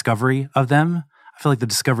one, the discovery of them. I feel like the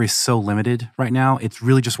discovery is so limited right now. It's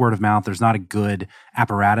really just word of mouth. There's not a good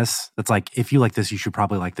apparatus that's like, if you like this, you should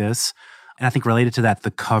probably like this. And I think related to that,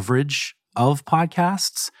 the coverage of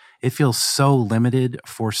podcasts, it feels so limited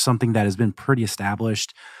for something that has been pretty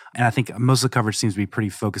established. And I think most of the coverage seems to be pretty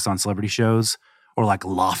focused on celebrity shows or like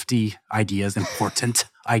lofty ideas, important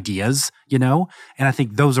ideas, And I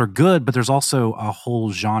think those are good, but there's also a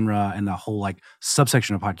whole genre and a whole like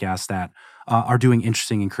subsection of podcasts that are doing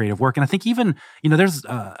interesting and creative work. And I think even, there's,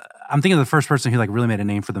 I'm thinking of the first person who like really made a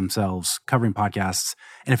name for themselves covering podcasts.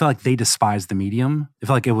 And I felt like they despised the medium. It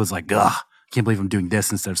felt like it was like, ugh, can't believe I'm doing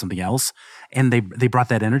this instead of something else. And they brought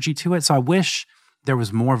that energy to it. So I wish there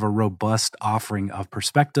was more of a robust offering of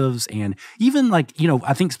perspectives and even like,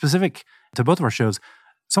 I think specific to both of our shows,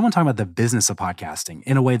 someone talking about the business of podcasting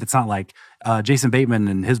in a way that's not like Jason Bateman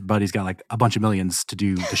and his buddies got like a bunch of millions to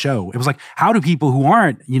do the show. It was like, how do people who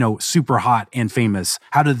aren't, super hot and famous,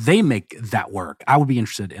 how do they make that work? I would be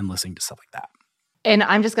interested in listening to stuff like that. And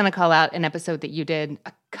I'm just going to call out an episode that you did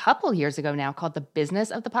a couple years ago now called The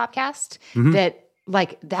Business of the Podcast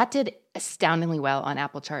that did astoundingly well on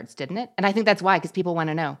Apple charts, didn't it? And I think that's why, because people want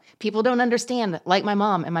to know. People don't understand, like my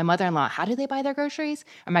mom and my mother-in-law, how do they buy their groceries?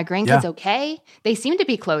 Are my grandkids okay? They seem to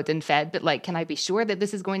be clothed and fed, but like, can I be sure that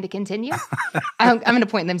this is going to continue? I'm going to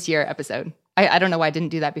point them to your episode. I don't know why I didn't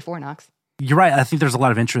do that before, Knox. You're right. I think there's a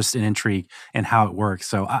lot of interest and intrigue in how it works.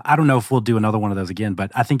 So I don't know if we'll do another one of those again,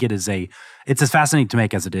 but I think it's as fascinating to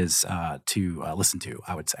make as it is to listen to,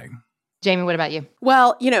 I would say. Jamie, what about you?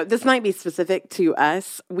 Well, this might be specific to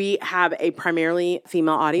us. We have a primarily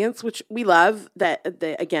female audience, which we love.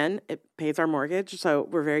 Again, it pays our mortgage, so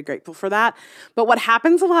we're very grateful for that. But what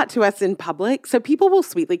happens a lot to us in public, so people will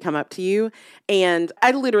sweetly come up to you. And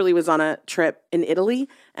I literally was on a trip in Italy,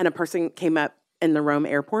 and a person came up in the Rome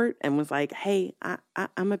airport and was like, hey,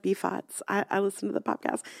 I'm a BFOTS. I listen to the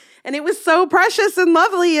podcast. And it was so precious and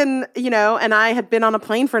lovely. And, and I had been on a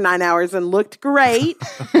plane for 9 hours and looked great.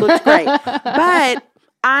 But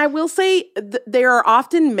I will say there are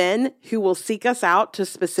often men who will seek us out to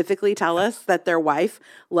specifically tell us that their wife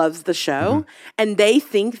loves the show. And they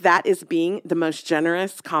think that is being the most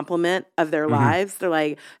generous compliment of their lives. They're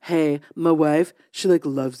like, hey, my wife, she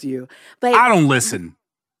loves you. Like, I don't listen.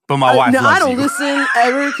 But my wife loves I don't you. listen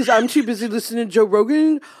ever because I'm too busy listening to Joe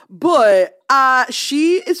Rogan. But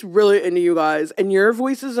she is really into you guys, and your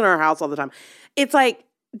voice is in our house all the time. It's like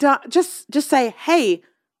just say, "Hey,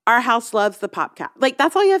 our house loves the podcast." Like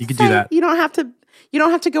that's all you have to say. Do that. You don't have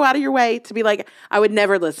to go out of your way to be like, "I would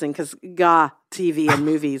never listen because TV and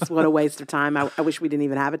movies. What a waste of time. I wish we didn't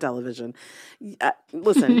even have a television."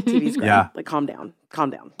 Listen, TV's great. Yeah. Like calm down.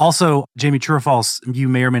 Also, Jamie, true or false, you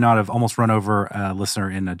may or may not have almost run over a listener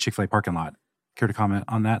in a Chick-fil-A parking lot. Care to comment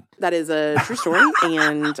on that? That is a true story.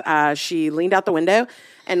 And she leaned out the window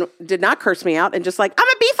and did not curse me out and just like, I'm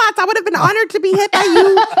a BFOTS. I would have been honored to be hit by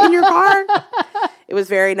you in your car. It was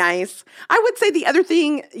very nice. I would say the other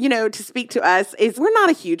thing, to speak to us is we're not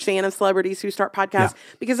a huge fan of celebrities who start podcasts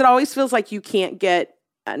because it always feels like you can't get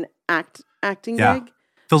an acting gig.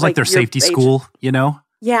 Feels like their safety school,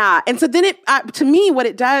 Yeah. And so then to me, what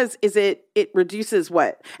it does is it reduces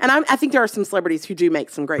and I think there are some celebrities who do make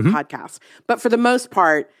some great podcasts, but for the most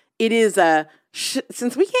part, it is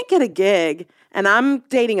since we can't get a gig and I'm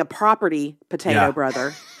dating a property potato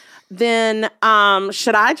brother, then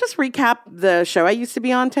should I just recap the show I used to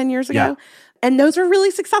be on 10 years ago? Yeah. And those are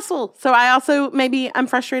really successful. So I also, I'm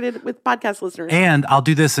frustrated with podcast listeners. And I'll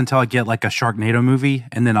do this until I get like a Sharknado movie,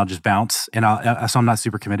 and then I'll just bounce. And so I'm not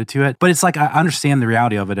super committed to it. But it's like, I understand the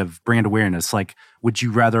reality of it, of brand awareness. Like, would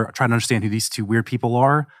you rather try to understand who these two weird people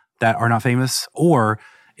are that are not famous? Or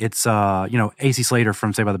it's, AC Slater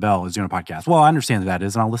from Saved by the Bell is doing a podcast. Well, I understand who that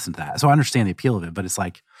is, and I'll listen to that. So I understand the appeal of it, but it's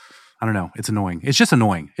like, I don't know. It's annoying. It's just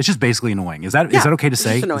annoying. It's just basically annoying. Is that okay to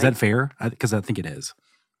say? Is that fair? Because I think it is.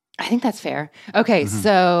 I think that's fair. Okay,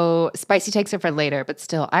 so spicy takes are for later, but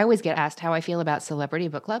still, I always get asked how I feel about celebrity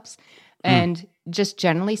book clubs. And just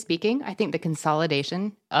generally speaking, I think the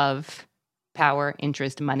consolidation of power,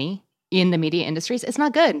 interest, money in the media industries is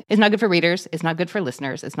not good. It's not good for readers. It's not good for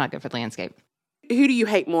listeners. It's not good for the landscape. Who do you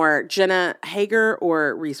hate more, Jenna Hager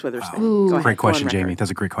or Reese Witherspoon? Go ahead. Great question, Jamie.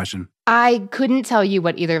 That's a great question. I couldn't tell you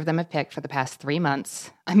what either of them have picked for the past 3 months.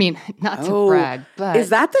 I mean, not to brag, but... Is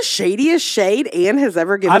that the shadiest shade Anne has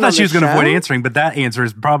ever given? I thought she was going to avoid answering, but that answer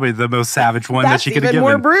is probably the most savage one that she could have given.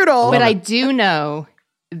 That's even more brutal. But I do know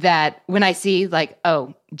that when I see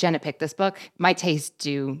Jenna picked this book, my tastes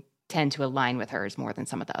do tend to align with hers more than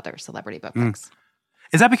some of the other celebrity book picks.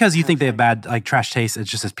 Is that because you think they have bad, trash taste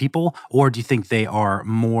just as people? Or do you think they are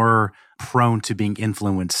more prone to being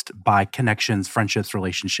influenced by connections, friendships,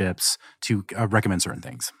 relationships to recommend certain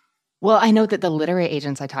things? Well, I know that the literary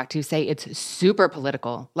agents I talk to say it's super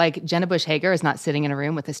political. Like Jenna Bush Hager is not sitting in a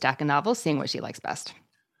room with a stack of novels seeing what she likes best.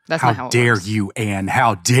 That's not how it dare works. you, Anne?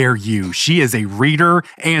 How dare you? She is a reader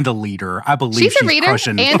and a leader. I believe she's a reader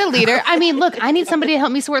crushing. and a leader. I mean, look, I need somebody to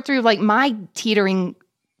help me sort through my teetering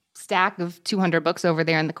stack of 200 books over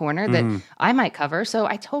there in the corner that I might cover. So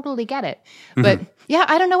I totally get it. But yeah,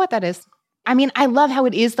 I don't know what that is. I mean, I love how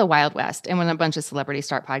it is the Wild West. And when a bunch of celebrities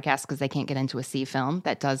start podcasts because they can't get into a C film,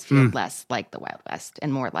 that does feel less like the Wild West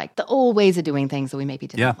and more like the old ways of doing things that we maybe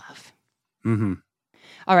didn't love. Mm-hmm.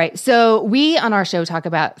 All right. So we on our show talk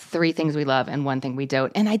about 3 things we love and 1 thing we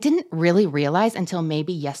don't. And I didn't really realize until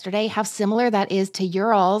maybe yesterday how similar that is to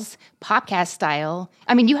your all's podcast style.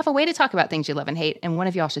 I mean, you have a way to talk about things you love and hate, and one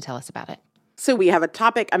of y'all should tell us about it. So we have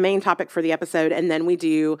a main topic for the episode, and then we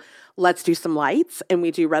do Let's Do Some Lights, and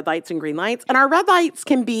we do red lights and green lights. And our red lights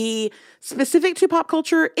can be specific to pop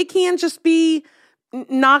culture. It can just be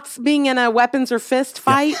Knox being in a weapons or fist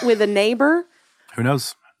fight with a neighbor. Who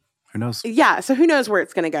knows? Who knows? Yeah, so who knows where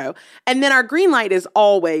it's going to go. And then our green light is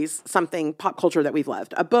always something pop culture that we've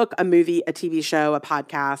loved. A book, a movie, a TV show, a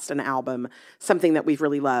podcast, an album, something that we've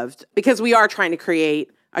really loved. Because we are trying to create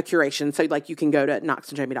a curation. So you can go to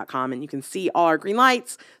knoxandjamie.com and you can see all our green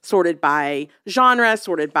lights sorted by genre,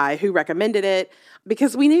 sorted by who recommended it.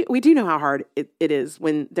 Because we do know how hard it is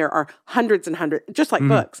when there are hundreds and hundreds, just like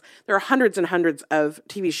books, there are hundreds and hundreds of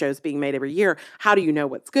TV shows being made every year. How do you know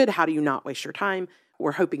what's good? How do you not waste your time?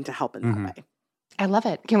 We're hoping to help in that way. I love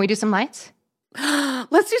it. Can we do some lights?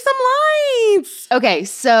 Let's do some lights. Okay,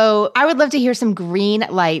 so I would love to hear some green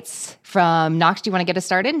lights from Knox. Do you want to get us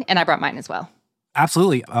started? And I brought mine as well.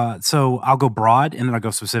 Absolutely. So I'll go broad and then I'll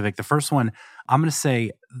go specific. The first one, I'm going to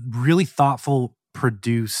say really thoughtful,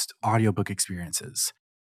 produced audiobook experiences.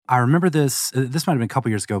 I remember this might have been a couple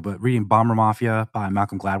years ago, but reading Bomber Mafia by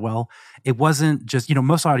Malcolm Gladwell, it wasn't just,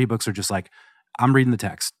 most audiobooks are just like, I'm reading the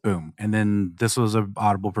text, boom. And then this was an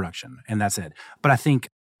Audible production and that's it. But I think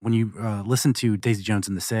when you listen to Daisy Jones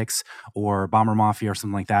and the Six or Bomber Mafia or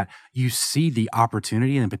something like that, you see the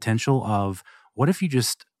opportunity and the potential of what if you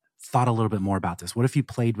just thought a little bit more about this? What if you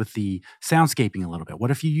played with the soundscaping a little bit?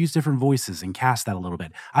 What if you use different voices and cast that a little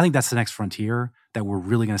bit? I think that's the next frontier that we're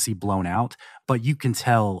really going to see blown out. But you can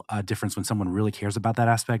tell a difference when someone really cares about that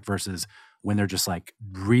aspect versus when they're just like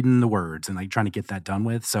reading the words and like trying to get that done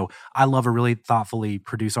with. So I love a really thoughtfully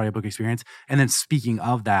produced audiobook experience. And then speaking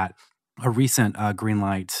of that, a recent green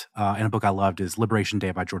light in a book I loved is Liberation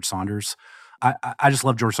Day by George Saunders. I just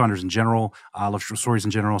love George Saunders in general. I love short stories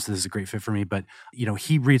in general, so this is a great fit for me. But,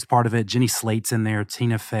 he reads part of it. Jenny Slate's in there,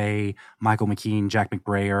 Tina Fey, Michael McKean, Jack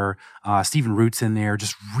McBrayer, Stephen Root's in there.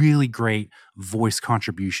 Just really great voice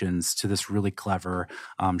contributions to this really clever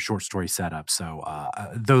short story setup. So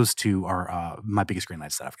those two are my biggest green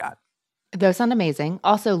lights that I've got. Those sound amazing.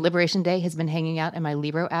 Also, Liberation Day has been hanging out in my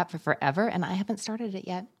Libro app for forever, and I haven't started it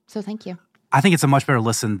yet. So thank you. I think it's a much better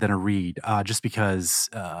listen than a read, just because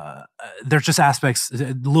there's just aspects,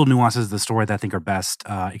 little nuances of the story that I think are best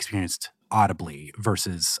experienced audibly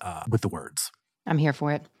versus with the words. I'm here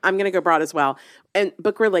for it. I'm going to go broad as well. And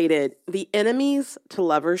book related, the enemies to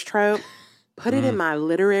lovers trope, put it in my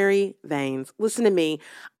literary veins. Listen to me.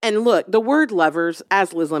 And look, the word lovers,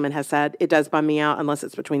 as Liz Lemon has said, it does bum me out unless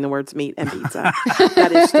it's between the words meat and pizza.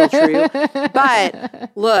 That is still true.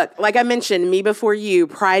 But look, like I mentioned, Me Before You,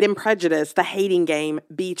 Pride and Prejudice, The Hating Game,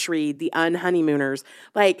 Beach Read, The Unhoneymooners.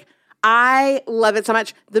 Like, I love it so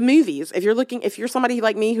much. The movies, if you're somebody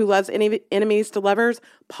like me who loves enemies to lovers,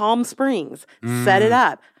 Palm Springs, Set It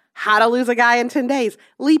Up, How to Lose a Guy in 10 Days,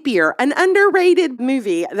 Leap Year, an underrated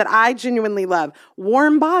movie that I genuinely love.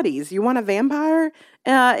 Warm Bodies, you want a vampire?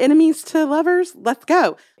 Enemies to lovers? Let's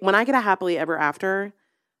go. When I get a happily ever after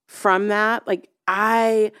from that, like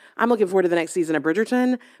I'm looking forward to the next season of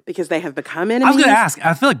Bridgerton because they have become enemies. I was going to ask,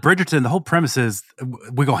 I feel like Bridgerton, the whole premise is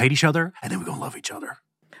we're going to hate each other and then we're going to love each other.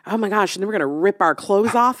 Oh my gosh, and then we're going to rip our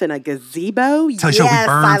clothes off in a gazebo? Tell each other we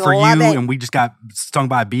burned for you and we just got stung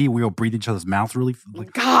by a bee. We'll breathe each other's mouth really.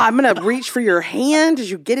 God, I'm going to reach for your hand as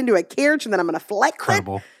you get into a carriage and then I'm going to flex it.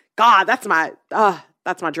 God, that's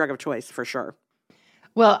my drug of choice for sure.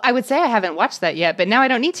 Well, I would say I haven't watched that yet, but now I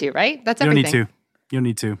don't need to, right? That's everything. You don't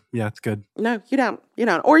need to. Yeah, it's good. No, you don't.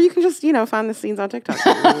 Or you can just, find the scenes on TikTok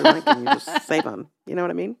that you really like and you just save them. You know what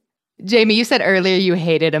I mean? Jamie, you said earlier you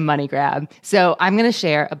hated a money grab. So I'm going to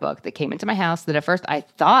share a book that came into my house that at first I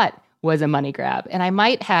thought was a money grab. And I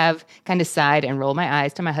might have kind of sighed and rolled my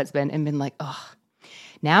eyes to my husband and been like, oh,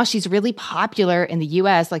 now she's really popular in the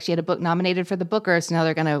U.S. Like she had a book nominated for the Booker. So now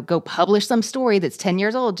they're going to go publish some story that's 10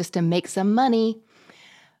 years old just to make some money.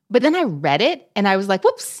 But then I read it and I was like,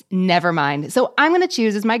 whoops, never mind. So I'm going to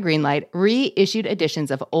choose as my green light reissued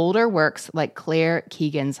editions of older works like Claire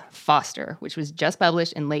Keegan's Foster, which was just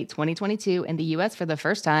published in late 2022 in the US for the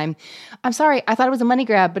first time. I'm sorry, I thought it was a money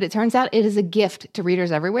grab, but it turns out it is a gift to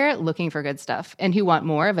readers everywhere looking for good stuff and who want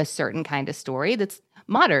more of a certain kind of story that's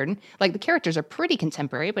modern. Like the characters are pretty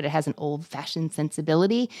contemporary, but it has an old-fashioned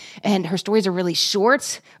sensibility and her stories are really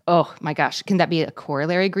short. Oh my gosh, can that be a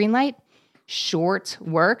corollary green light? Short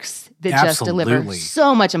works that just deliver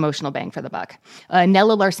so much emotional bang for the buck.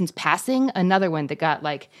 Nella Larsen's Passing, another one that got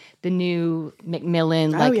like the new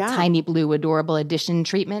Macmillan, tiny blue, adorable edition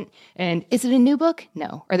treatment. And is it a new book?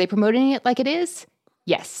 No. Are they promoting it like it is?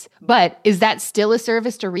 Yes. But is that still a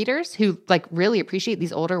service to readers who like really appreciate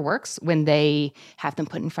these older works when they have them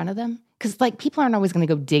put in front of them? Because like people aren't always going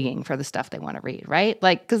to go digging for the stuff they want to read, right?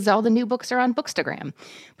 Like because all the new books are on Bookstagram.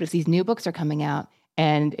 But if these new books are coming out,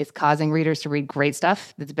 and it's causing readers to read great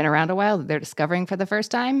stuff that's been around a while that they're discovering for the first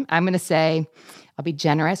time, I'm going to say I'll be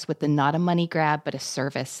generous with the not a money grab, but a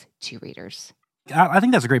service to readers. I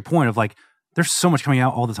think that's a great point of like, there's so much coming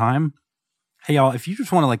out all the time. Hey, y'all, if you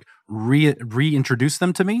just want to like reintroduce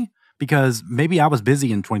them to me, because maybe I was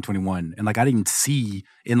busy in 2021 and like I didn't see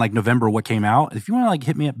in like November what came out. If you want to like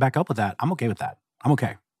hit me back up with that, I'm okay with that. I'm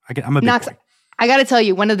okay. I'm a big boy. I got to tell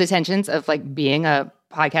you, one of the tensions of like being a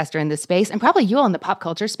podcaster in this space, and probably you all in the pop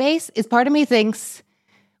culture space, is part of me thinks,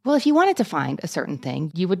 well, if you wanted to find a certain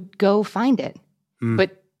thing, you would go find it.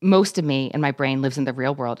 But most of me and my brain lives in the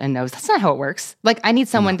real world and knows that's not how it works. Like I need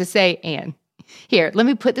someone to say, Anne, here, let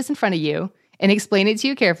me put this in front of you and explain it to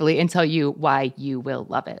you carefully and tell you why you will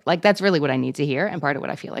love it. Like, that's really what I need to hear and part of what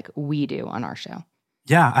I feel like we do on our show.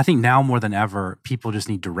 Yeah, I think now more than ever, people just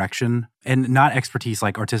need direction and not expertise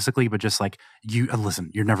like artistically, but just like listen,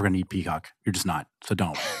 you're never going to need Peacock. You're just not. So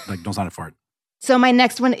don't sign up for it. So my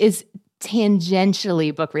next one is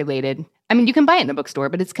tangentially book related. I mean, you can buy it in a bookstore,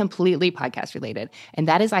 but it's completely podcast related. And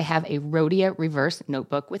that is I have a Rhodia reverse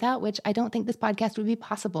notebook, without which I don't think this podcast would be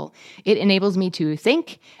possible. It enables me to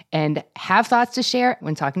think and have thoughts to share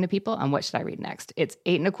when talking to people on what should I read next. It's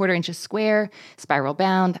 8 1/4 inches square, spiral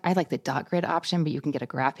bound. I like the dot grid option, but you can get a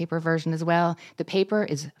graph paper version as well. The paper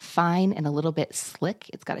is fine and a little bit slick.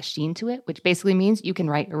 It's got a sheen to it, which basically means you can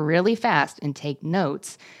write really fast and take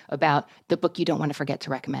notes about the book you don't want to forget to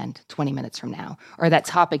recommend 20 minutes from now, or that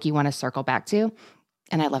topic you want to circle back to.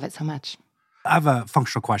 And I love it so much. I have a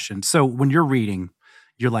functional question. So when you're reading,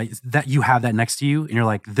 you're like that, you have that next to you and you're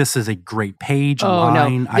like, this is a great page,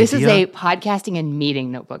 line, no. This idea. is a podcasting and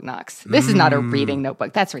meeting notebook, Knox. This is not a reading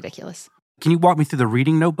notebook. That's ridiculous. Can you walk me through the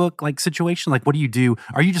reading notebook like situation? Like, what do you do?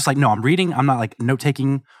 Are you just like, no, I'm reading, I'm not like note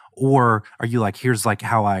taking? Or are you like, here's like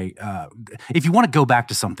how if you want to go back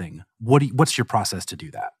to something, what's your process to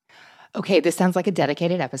do that? Okay, this sounds like a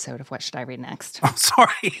dedicated episode of What Should I Read Next? I'm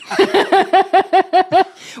sorry.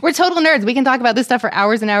 We're total nerds. We can talk about this stuff for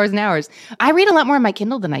hours and hours and hours. I read a lot more on my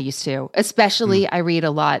Kindle than I used to. Especially, I read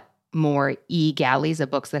a lot more e-galleys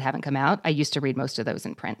of books that haven't come out. I used to read most of those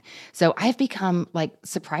in print. So I've become, like,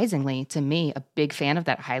 surprisingly, to me, a big fan of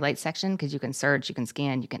that highlight section because you can search, you can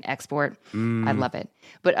scan, you can export. I love it.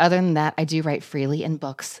 But other than that, I do write freely in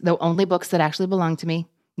books, though only books that actually belong to me.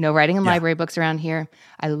 No writing in library books around here.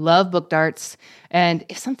 I love book darts. And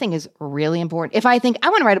if something is really important, if I think I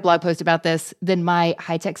want to write a blog post about this, then my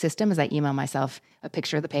high-tech system is I email myself a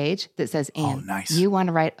picture of the page that says, Anne, nice. You want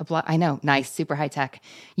to write a blog? I know, nice, super high-tech.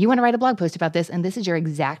 You want to write a blog post about this, and this is your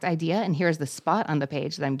exact idea, and here's the spot on the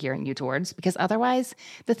page that I'm gearing you towards. Because otherwise,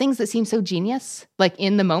 the things that seem so genius, like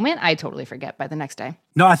in the moment, I totally forget by the next day.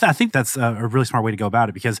 No, I think that's a really smart way to go about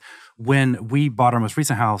it because when we bought our most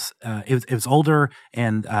recent house, it was older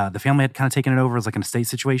and the family had kind of taken it over as like an estate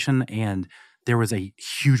situation and there was a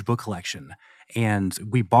huge book collection and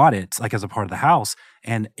we bought it like as a part of the house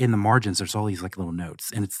and in the margins there's all these like little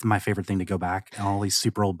notes and it's my favorite thing to go back and all these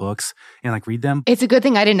super old books and like read them. It's a good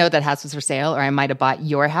thing I didn't know that house was for sale or I might have bought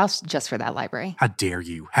your house just for that library. How dare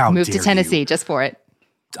you? How Moved dare to Tennessee you? just for it.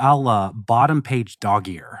 I'll bottom page dog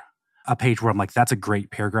ear. A page where I'm like, that's a great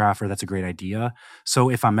paragraph or that's a great idea. So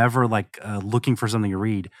if I'm ever like looking for something to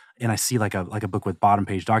read and I see like a book with bottom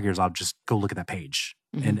page dog ears, I'll just go look at that page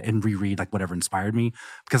and reread like whatever inspired me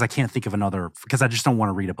because I can't think of because I just don't want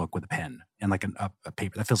to read a book with a pen and like a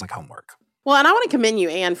paper. That feels like homework. Well, and I want to commend you,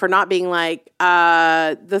 Anne, for not being like,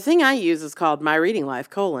 the thing I use is called My Reading Life,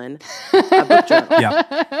 a book journal.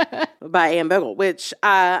 Yeah. By Anne Bogle, which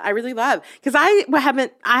I really love. Because I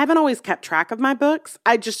haven't always kept track of my books.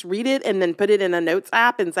 I just read it and then put it in a notes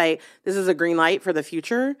app and say, this is a green light for the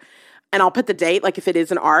future. And I'll put the date, like if it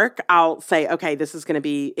is an arc, I'll say, okay, this is going to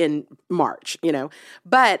be in March,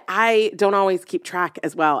 But I don't always keep track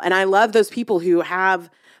as well. And I love those people who have,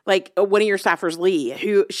 like one of your staffers, Lee,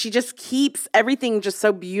 who she just keeps everything just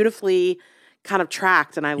so beautifully kind of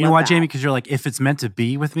tracked. And I love that. You know why, Jamie? Because you're like, if it's meant to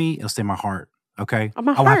be with me, it'll stay in my heart. Okay? Oh,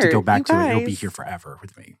 my I won't have to heart, go back you to it. It'll be guys. here forever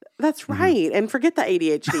with me. That's right. And forget the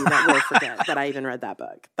ADHD that will forget that I even read that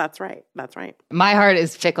book. That's right. That's right. My heart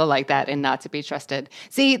is fickle like that and not to be trusted.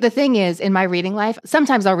 See, the thing is, in my reading life,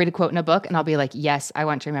 sometimes I'll read a quote in a book and I'll be like, yes, I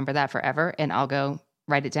want to remember that forever. And I'll go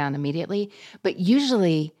write it down immediately. But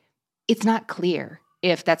usually it's not clear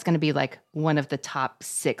if that's going to be like one of the top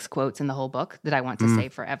 6 quotes in the whole book that I want to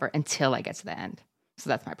save forever until I get to the end. So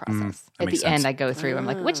that's my process. that At makes the end, sense. I go through, I'm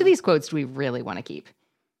like, which of these quotes do we really want to keep?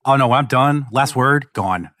 Oh, no, when I'm done, last word,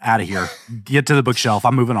 gone, out of here. Get to the bookshelf.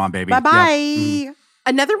 I'm moving on, baby. Bye-bye. Yeah.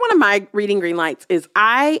 Another one of my reading green lights is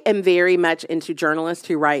I am very much into journalists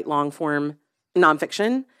who write long-form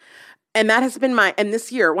nonfiction. And that has been and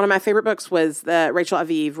this year, one of my favorite books was Rachel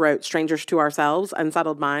Aviv wrote Strangers to Ourselves,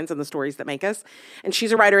 Unsettled Minds and the Stories That Make Us. And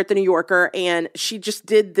she's a writer at The New Yorker, and she just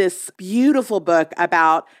did this beautiful book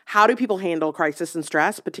about how do people handle crisis and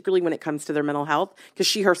stress, particularly when it comes to their mental health, because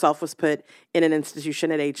she herself was put in an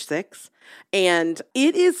institution at age 6. And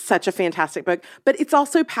it is such a fantastic book, but it's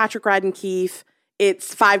also Patrick Radden Keefe.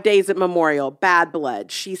 It's 5 Days at Memorial, Bad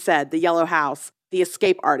Blood, She Said, The Yellow House, The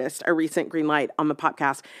Escape Artist, a recent green light on the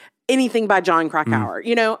podcast. Anything by John Krakauer.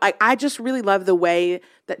 I just really love the way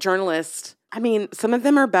that journalists, some of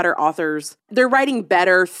them are better authors. They're writing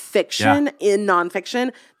better fiction in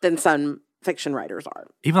nonfiction than some fiction writers are.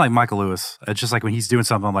 Even like Michael Lewis. It's just like when he's doing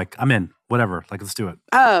something, I'm like, I'm in, whatever. Like, let's do it.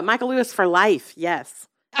 Michael Lewis for life. Yes.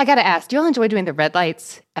 I got to ask, do y'all enjoy doing the red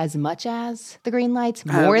lights as much as the green lights?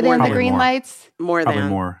 More than the Probably green more. lights? Probably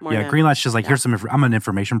more. Yeah, green lights just like, here's some, I'm an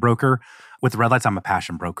information broker. With the red lights, I'm a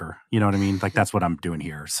passion broker. You know what I mean? Like, that's what I'm doing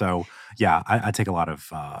here. So, yeah, I take a lot of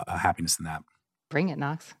happiness in that. Bring it,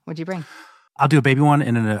 Knox. What'd you bring? I'll do a baby one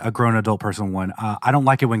and then a grown adult person one. I don't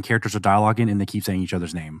like it when characters are dialoguing and they keep saying each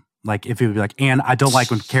other's name. Like, if it would be like, Anne, I don't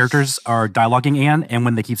like when characters are dialoguing Anne and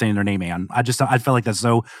when they keep saying their name, Anne. I feel like that's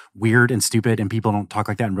so weird and stupid and people don't talk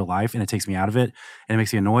like that in real life and it takes me out of it and it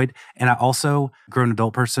makes me annoyed. And I also, grown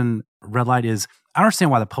adult person, red light is, I don't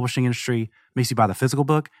understand why the publishing industry makes you buy the physical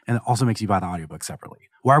book and it also makes you buy the audiobook separately.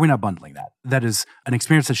 Why are we not bundling that? That is an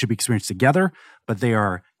experience that should be experienced together, but they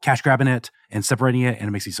are cash grabbing it and separating it and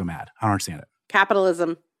it makes me so mad. I don't understand it.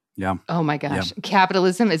 Capitalism. Yeah. Oh my gosh. Yeah.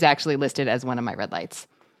 Capitalism is actually listed as one of my red lights.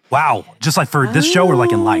 Wow. Just like for this show or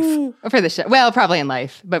like in life? Or for the show. Well, probably in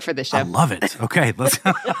life, but for the show. I love it. Okay. Let's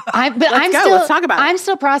Let's talk about it. I'm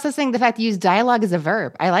still processing the fact that you use dialogue as a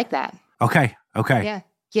verb. I like that. Okay. Yeah.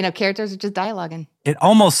 You know, characters are just dialoguing. It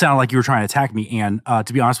almost sounded like you were trying to attack me, Anne.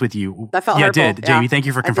 To be honest with you, that felt hurtful. It did. Jamie, thank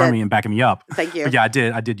you for confirming and backing me up. Thank you. But yeah,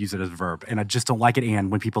 I did use it as a verb, and I just don't like it, Anne,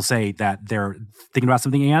 when people say that they're thinking about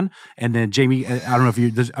something, Anne, and then Jamie. I don't know if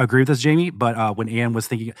you agree with this, Jamie, but when Anne was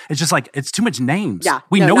thinking, it's just like it's too much names. Yeah,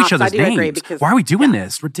 we know each other's names. Agree because, why are we doing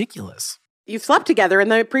this? Ridiculous. You slept together in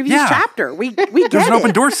the previous chapter. We get There's an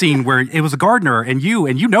open door scene where it was a gardener and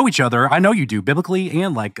you know each other. I know you do biblically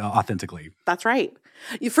and like authentically. That's right.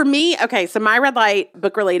 For me, okay, so my red light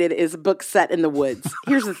book related is book set in the woods.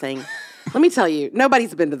 Here's the thing. Let me tell you,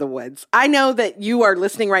 nobody's been to the woods. I know that you are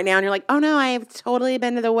listening right now and you're like, oh no, I have totally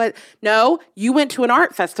been to the woods. No, you went to an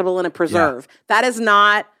art festival in a preserve. Yeah. That is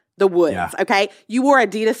not the woods, okay? You wore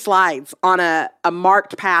Adidas slides on a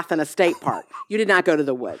marked path in a state park. You did not go to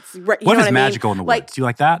the woods. What is magical in the woods? Do you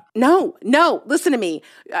like that? No. Listen to me.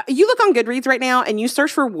 You look on Goodreads right now and you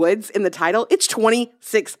search for woods in the title. It's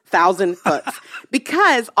 26,000 hooks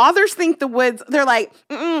because authors think the woods, they're like,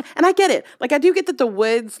 and I get it. Like I do get that the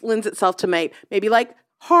woods lends itself to maybe like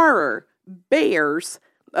horror, bears,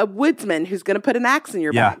 a woodsman who's going to put an axe in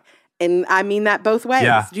your back. And I mean that both ways.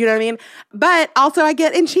 Yeah. Do you know what I mean? But also I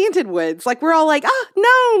get Enchanted Woods. Like we're all like,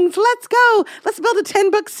 gnomes, let's go. Let's build a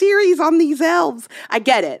 10-book series on these elves. I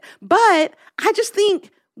get it. But I just think,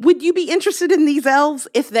 would you be interested in these elves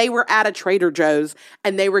if they were at a Trader Joe's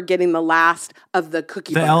and they were getting the last of the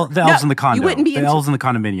cookie butter? The elves in the condo. You wouldn't be elves in the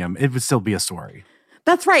condominium. It would still be a story.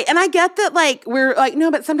 That's right. And I get that, like, we're like, no,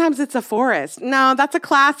 but sometimes it's a forest. No, that's a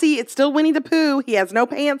classy, it's still Winnie the Pooh. He has no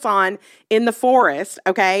pants on in the forest,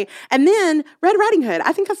 okay? And then Red Riding Hood,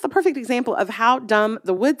 I think that's the perfect example of how dumb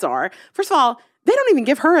the woods are. First of all, they don't even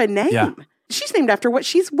give her a name. Yeah. She's named after what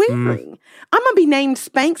she's wearing. I'm going to be named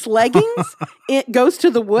Spanx Leggings. It goes to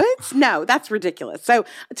the woods? No, that's ridiculous. So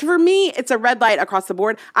for me, it's a red light across the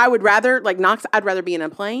board. I would rather, like Knox, I'd rather be in a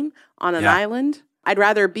plane on an island. I'd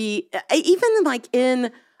rather be, even like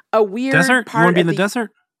in a weird desert? part You want to be in the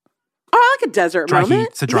desert? desert? Oh, I like a desert moment. Heat.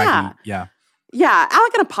 It's a dry heat. Yeah. Yeah, I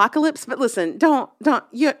like an apocalypse, but listen, no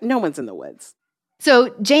one's in the woods.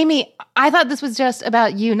 So, Jamie, I thought this was just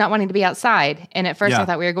about you not wanting to be outside. And at first I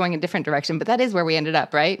thought we were going a different direction, but that is where we ended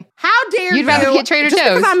up, right? How dare you? You'd rather hit Trader Joe's.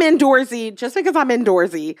 Just because I'm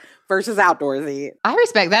indoorsy versus outdoorsy. I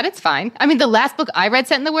respect that. It's fine. I mean, the last book I read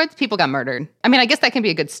set in the woods, people got murdered. I mean, I guess that can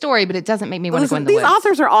be a good story, but it doesn't make me want to go in the woods. These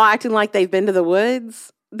authors are all acting like they've been to the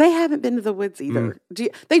woods. They haven't been to the woods either.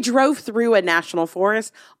 They drove through a national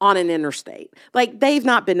forest on an interstate. Like, they've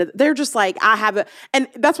not been to, they're just like, and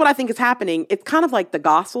that's what I think is happening. It's kind of like the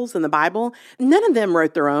Gospels in the Bible. None of them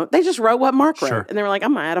wrote their own. They just wrote what Mark wrote. And they were like,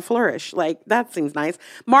 I'm going to add a flourish. Like, that seems nice.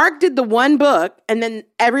 Mark did the one book, and then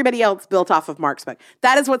everybody else built off of Mark's book.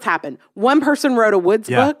 That is what's happened. One person wrote a woods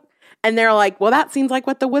book, and they're like, well, that seems like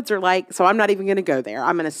what the woods are like, so I'm not even going to go there.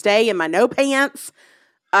 I'm going to stay in my no pants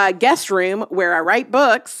guest room where I write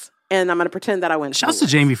books, and I'm going to pretend that I went. Shouts to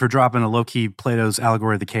Jamie for dropping a low-key Plato's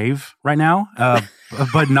Allegory of the Cave right now,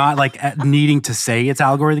 but not like needing to say it's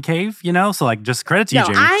Allegory of the Cave, you know? So like, just credit to you,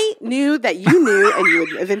 Jamie. I knew that you knew and you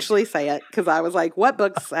would eventually say it because I was like, what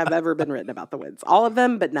books have ever been written about the woods? All of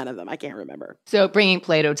them, but none of them. I can't remember. So bringing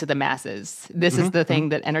Plato to the masses. This is the thing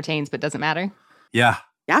that entertains but doesn't matter? Yeah.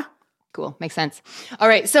 Yeah. Cool. Makes sense. All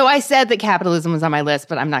right. So I said that capitalism was on my list,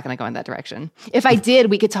 but I'm not going to go in that direction. If I did,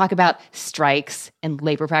 we could talk about strikes and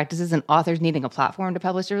labor practices and authors needing a platform to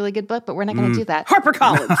publish a really good book, but we're not going to do that.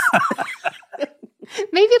 HarperCollins.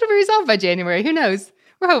 Maybe it'll be resolved by January. Who knows?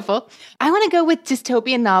 We're hopeful. I want to go with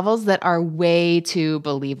dystopian novels that are way too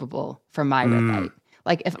believable for my red light.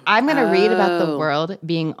 Like if I'm going to read about the world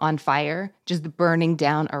being on fire, just burning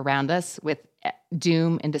down around us with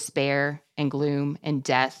doom and despair and gloom and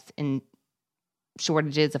death and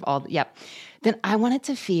shortages of all, then I want it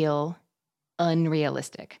to feel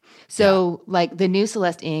unrealistic. So like the new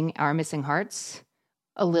Celeste Ng, Our Missing Hearts,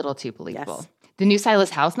 a little too believable. Yes. The new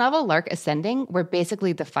Silas House novel, Lark Ascending, where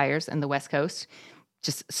basically the fires in the West Coast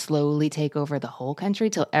just slowly take over the whole country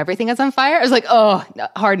till everything is on fire. I was like, oh,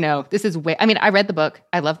 hard no. This is way, I mean, I read the book.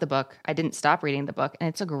 I love the book. I didn't stop reading the book, and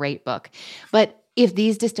it's a great book. But if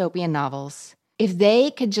these dystopian novels, if they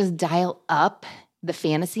could just dial up the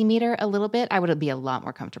fantasy meter a little bit, I would be a lot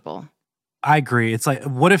more comfortable. I agree. It's like,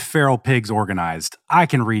 what if Feral Pigs organized? I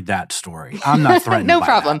can read that story. I'm not threatened No by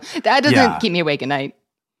problem. That doesn't Yeah. keep me awake at night.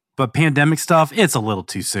 But pandemic stuff, it's a little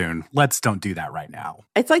too soon. Let's don't do that right now.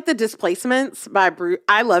 It's like The Displacements by Bruce.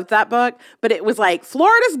 I loved that book, but it was like,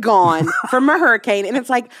 Florida's gone from a hurricane. And it's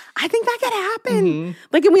like, I think that could happen. Mm-hmm.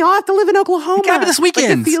 Like, and we all have to live in Oklahoma. It could happen this Like, it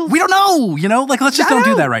weekend. feels- We don't know, Like, let's just I don't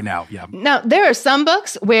do know. that right now. Yeah. Now, there are some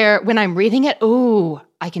books where when I'm reading it, ooh,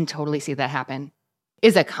 I can totally see that happen.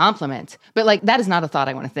 Is a compliment. But like, that is not a thought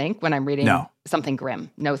I want to think when I'm reading something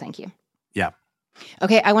grim. No, thank you. Yeah.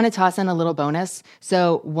 Okay, I want to toss in a little bonus.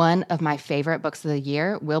 So one of my favorite books of the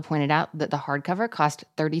year, Will pointed out that the hardcover cost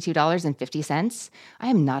 $32.50. I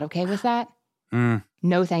am not okay with that.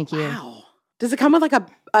 No, thank you. Wow. Does it come with like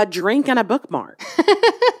a drink and a bookmark?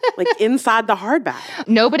 Like inside the hardback?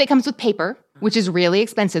 No, but it comes with paper, which is really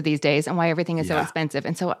expensive these days, and why everything is so Yeah. expensive.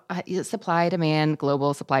 And so supply, demand,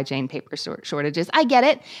 global supply chain, paper shortages. I get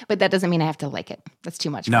it, but that doesn't mean I have to like it. That's too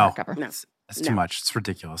much for No. hardcover. No. It's too much. It's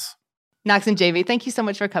ridiculous. Knox and Jamie, thank you so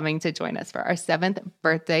much for coming to join us for our 7th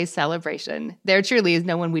birthday celebration. There truly is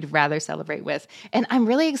no one we'd rather celebrate with. And I'm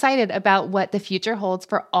really excited about what the future holds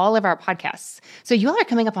for all of our podcasts. So you all are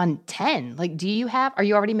coming up on 10. Like, are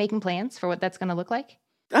you already making plans for what that's going to look like?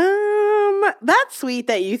 That's sweet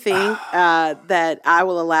that you think that I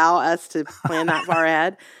will allow us to plan that far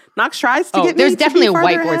ahead. Knox tries to get me there's to definitely be a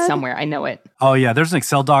farther whiteboard ahead. somewhere. I know it. Oh, yeah. There's an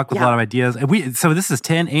Excel doc with Yeah. a lot of ideas. And so this is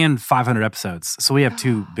 10 and 500 episodes. So we have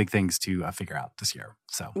 2 big things to figure out this year.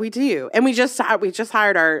 So We do. And we just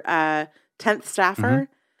hired our 10th staffer.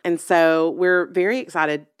 And so we're very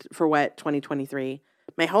excited for what 2023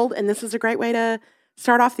 may hold. And this is a great way to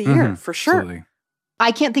start off the year for sure. Absolutely.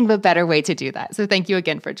 I can't think of a better way to do that. So thank you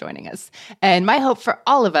again for joining us. And my hope for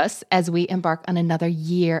all of us as we embark on another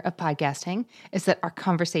year of podcasting is that our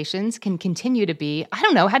conversations can continue to be, I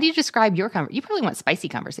don't know, how do you describe your you probably want spicy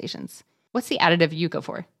conversations. What's the additive you go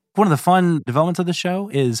for? One of the fun developments of the show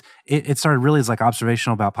is it started really as like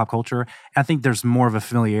observational about pop culture. I think there's more of a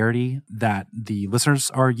familiarity that the listeners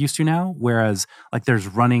are used to now, whereas like there's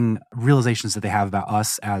running realizations that they have about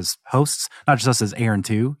us as hosts, not just us as Aaron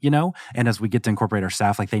too, and as we get to incorporate our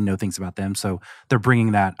staff, like they know things about them. So they're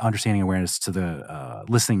bringing that understanding awareness to the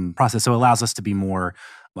listening process. So it allows us to be more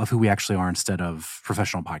of who we actually are instead of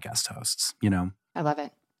professional podcast hosts, I love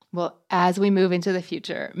it. Well, as we move into the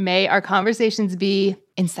future, may our conversations be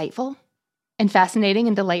insightful and fascinating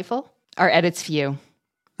and delightful. Our edits few,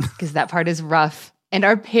 because that part is rough. And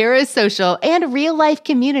our parasocial and real-life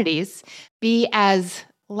communities be as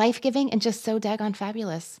life-giving and just so daggone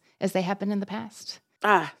fabulous as they have been in the past.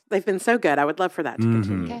 They've been so good. I would love for that to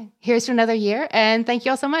continue. Okay, here's to another year, and thank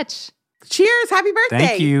you all so much. Cheers. Happy birthday.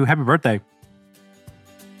 Thank you. Happy birthday.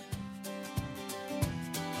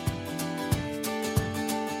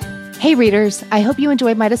 Hey readers, I hope you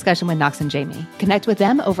enjoyed my discussion with Knox and Jamie. Connect with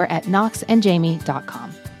them over at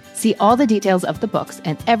knoxandjamie.com. See all the details of the books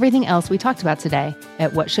and everything else we talked about today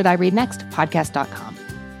at whatshouldireadnextpodcast.com.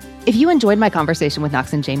 If you enjoyed my conversation with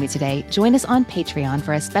Knox and Jamie today, join us on Patreon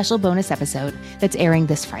for a special bonus episode that's airing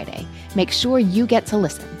this Friday. Make sure you get to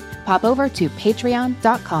listen. Pop over to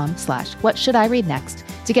patreon.com/whatshouldireadnext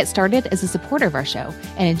to get started as a supporter of our show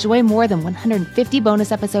and enjoy more than 150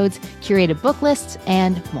 bonus episodes, curated book lists,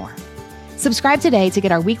 and more. Subscribe today to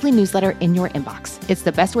get our weekly newsletter in your inbox. It's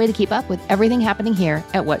the best way to keep up with everything happening here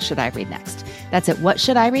at What Should I Read Next. That's at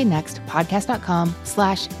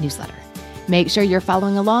whatshouldireadnextpodcast.com/newsletter. Make sure you're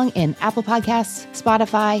following along in Apple Podcasts,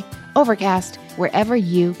 Spotify, Overcast, wherever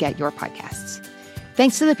you get your podcasts.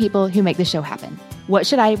 Thanks to the people who make the show happen. What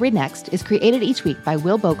Should I Read Next is created each week by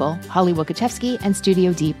Will Bogle, Holly Wokachevsky, and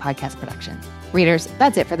Studio D Podcast Production. Readers,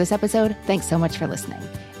 that's it for this episode. Thanks so much for listening.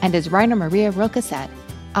 And as Rainer Maria Rilke said,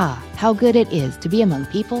 how good it is to be among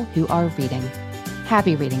people who are reading.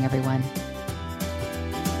 Happy reading, everyone.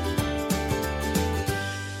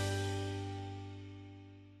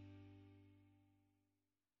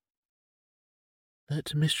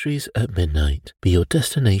 Let Mysteries at Midnight be your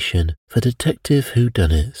destination for detective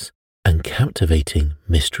whodunits and captivating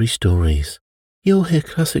mystery stories. You'll hear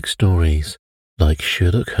classic stories like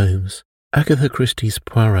Sherlock Holmes, Agatha Christie's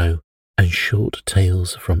Poirot, and short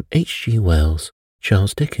tales from H.G. Wells,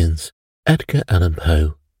 Charles Dickens, Edgar Allan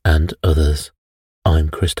Poe, and others. I'm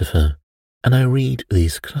Christopher, and I read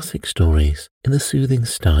these classic stories in the soothing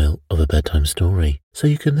style of a bedtime story, so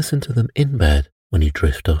you can listen to them in bed when you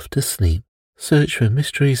drift off to sleep. Search for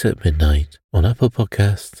Mysteries at Midnight on Apple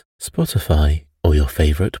Podcasts, Spotify, or your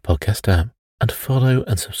favourite podcast app, and follow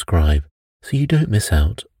and subscribe so you don't miss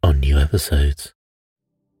out on new episodes.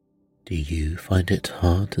 Do you find it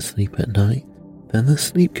hard to sleep at night? Then the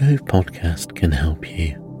Sleep Cove podcast can help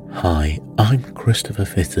you. Hi, I'm Christopher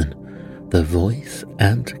Fitton, the voice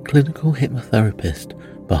and clinical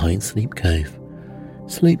hypnotherapist behind Sleep Cove.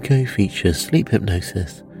 Sleep Cove features sleep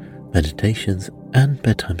hypnosis, meditations, and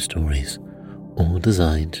bedtime stories, all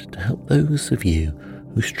designed to help those of you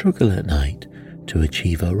who struggle at night to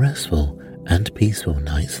achieve a restful and peaceful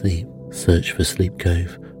night's sleep. Search for Sleep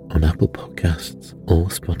Cove on Apple Podcasts or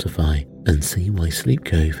Spotify and see why Sleep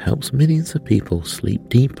Cove helps millions of people sleep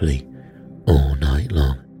deeply all night long.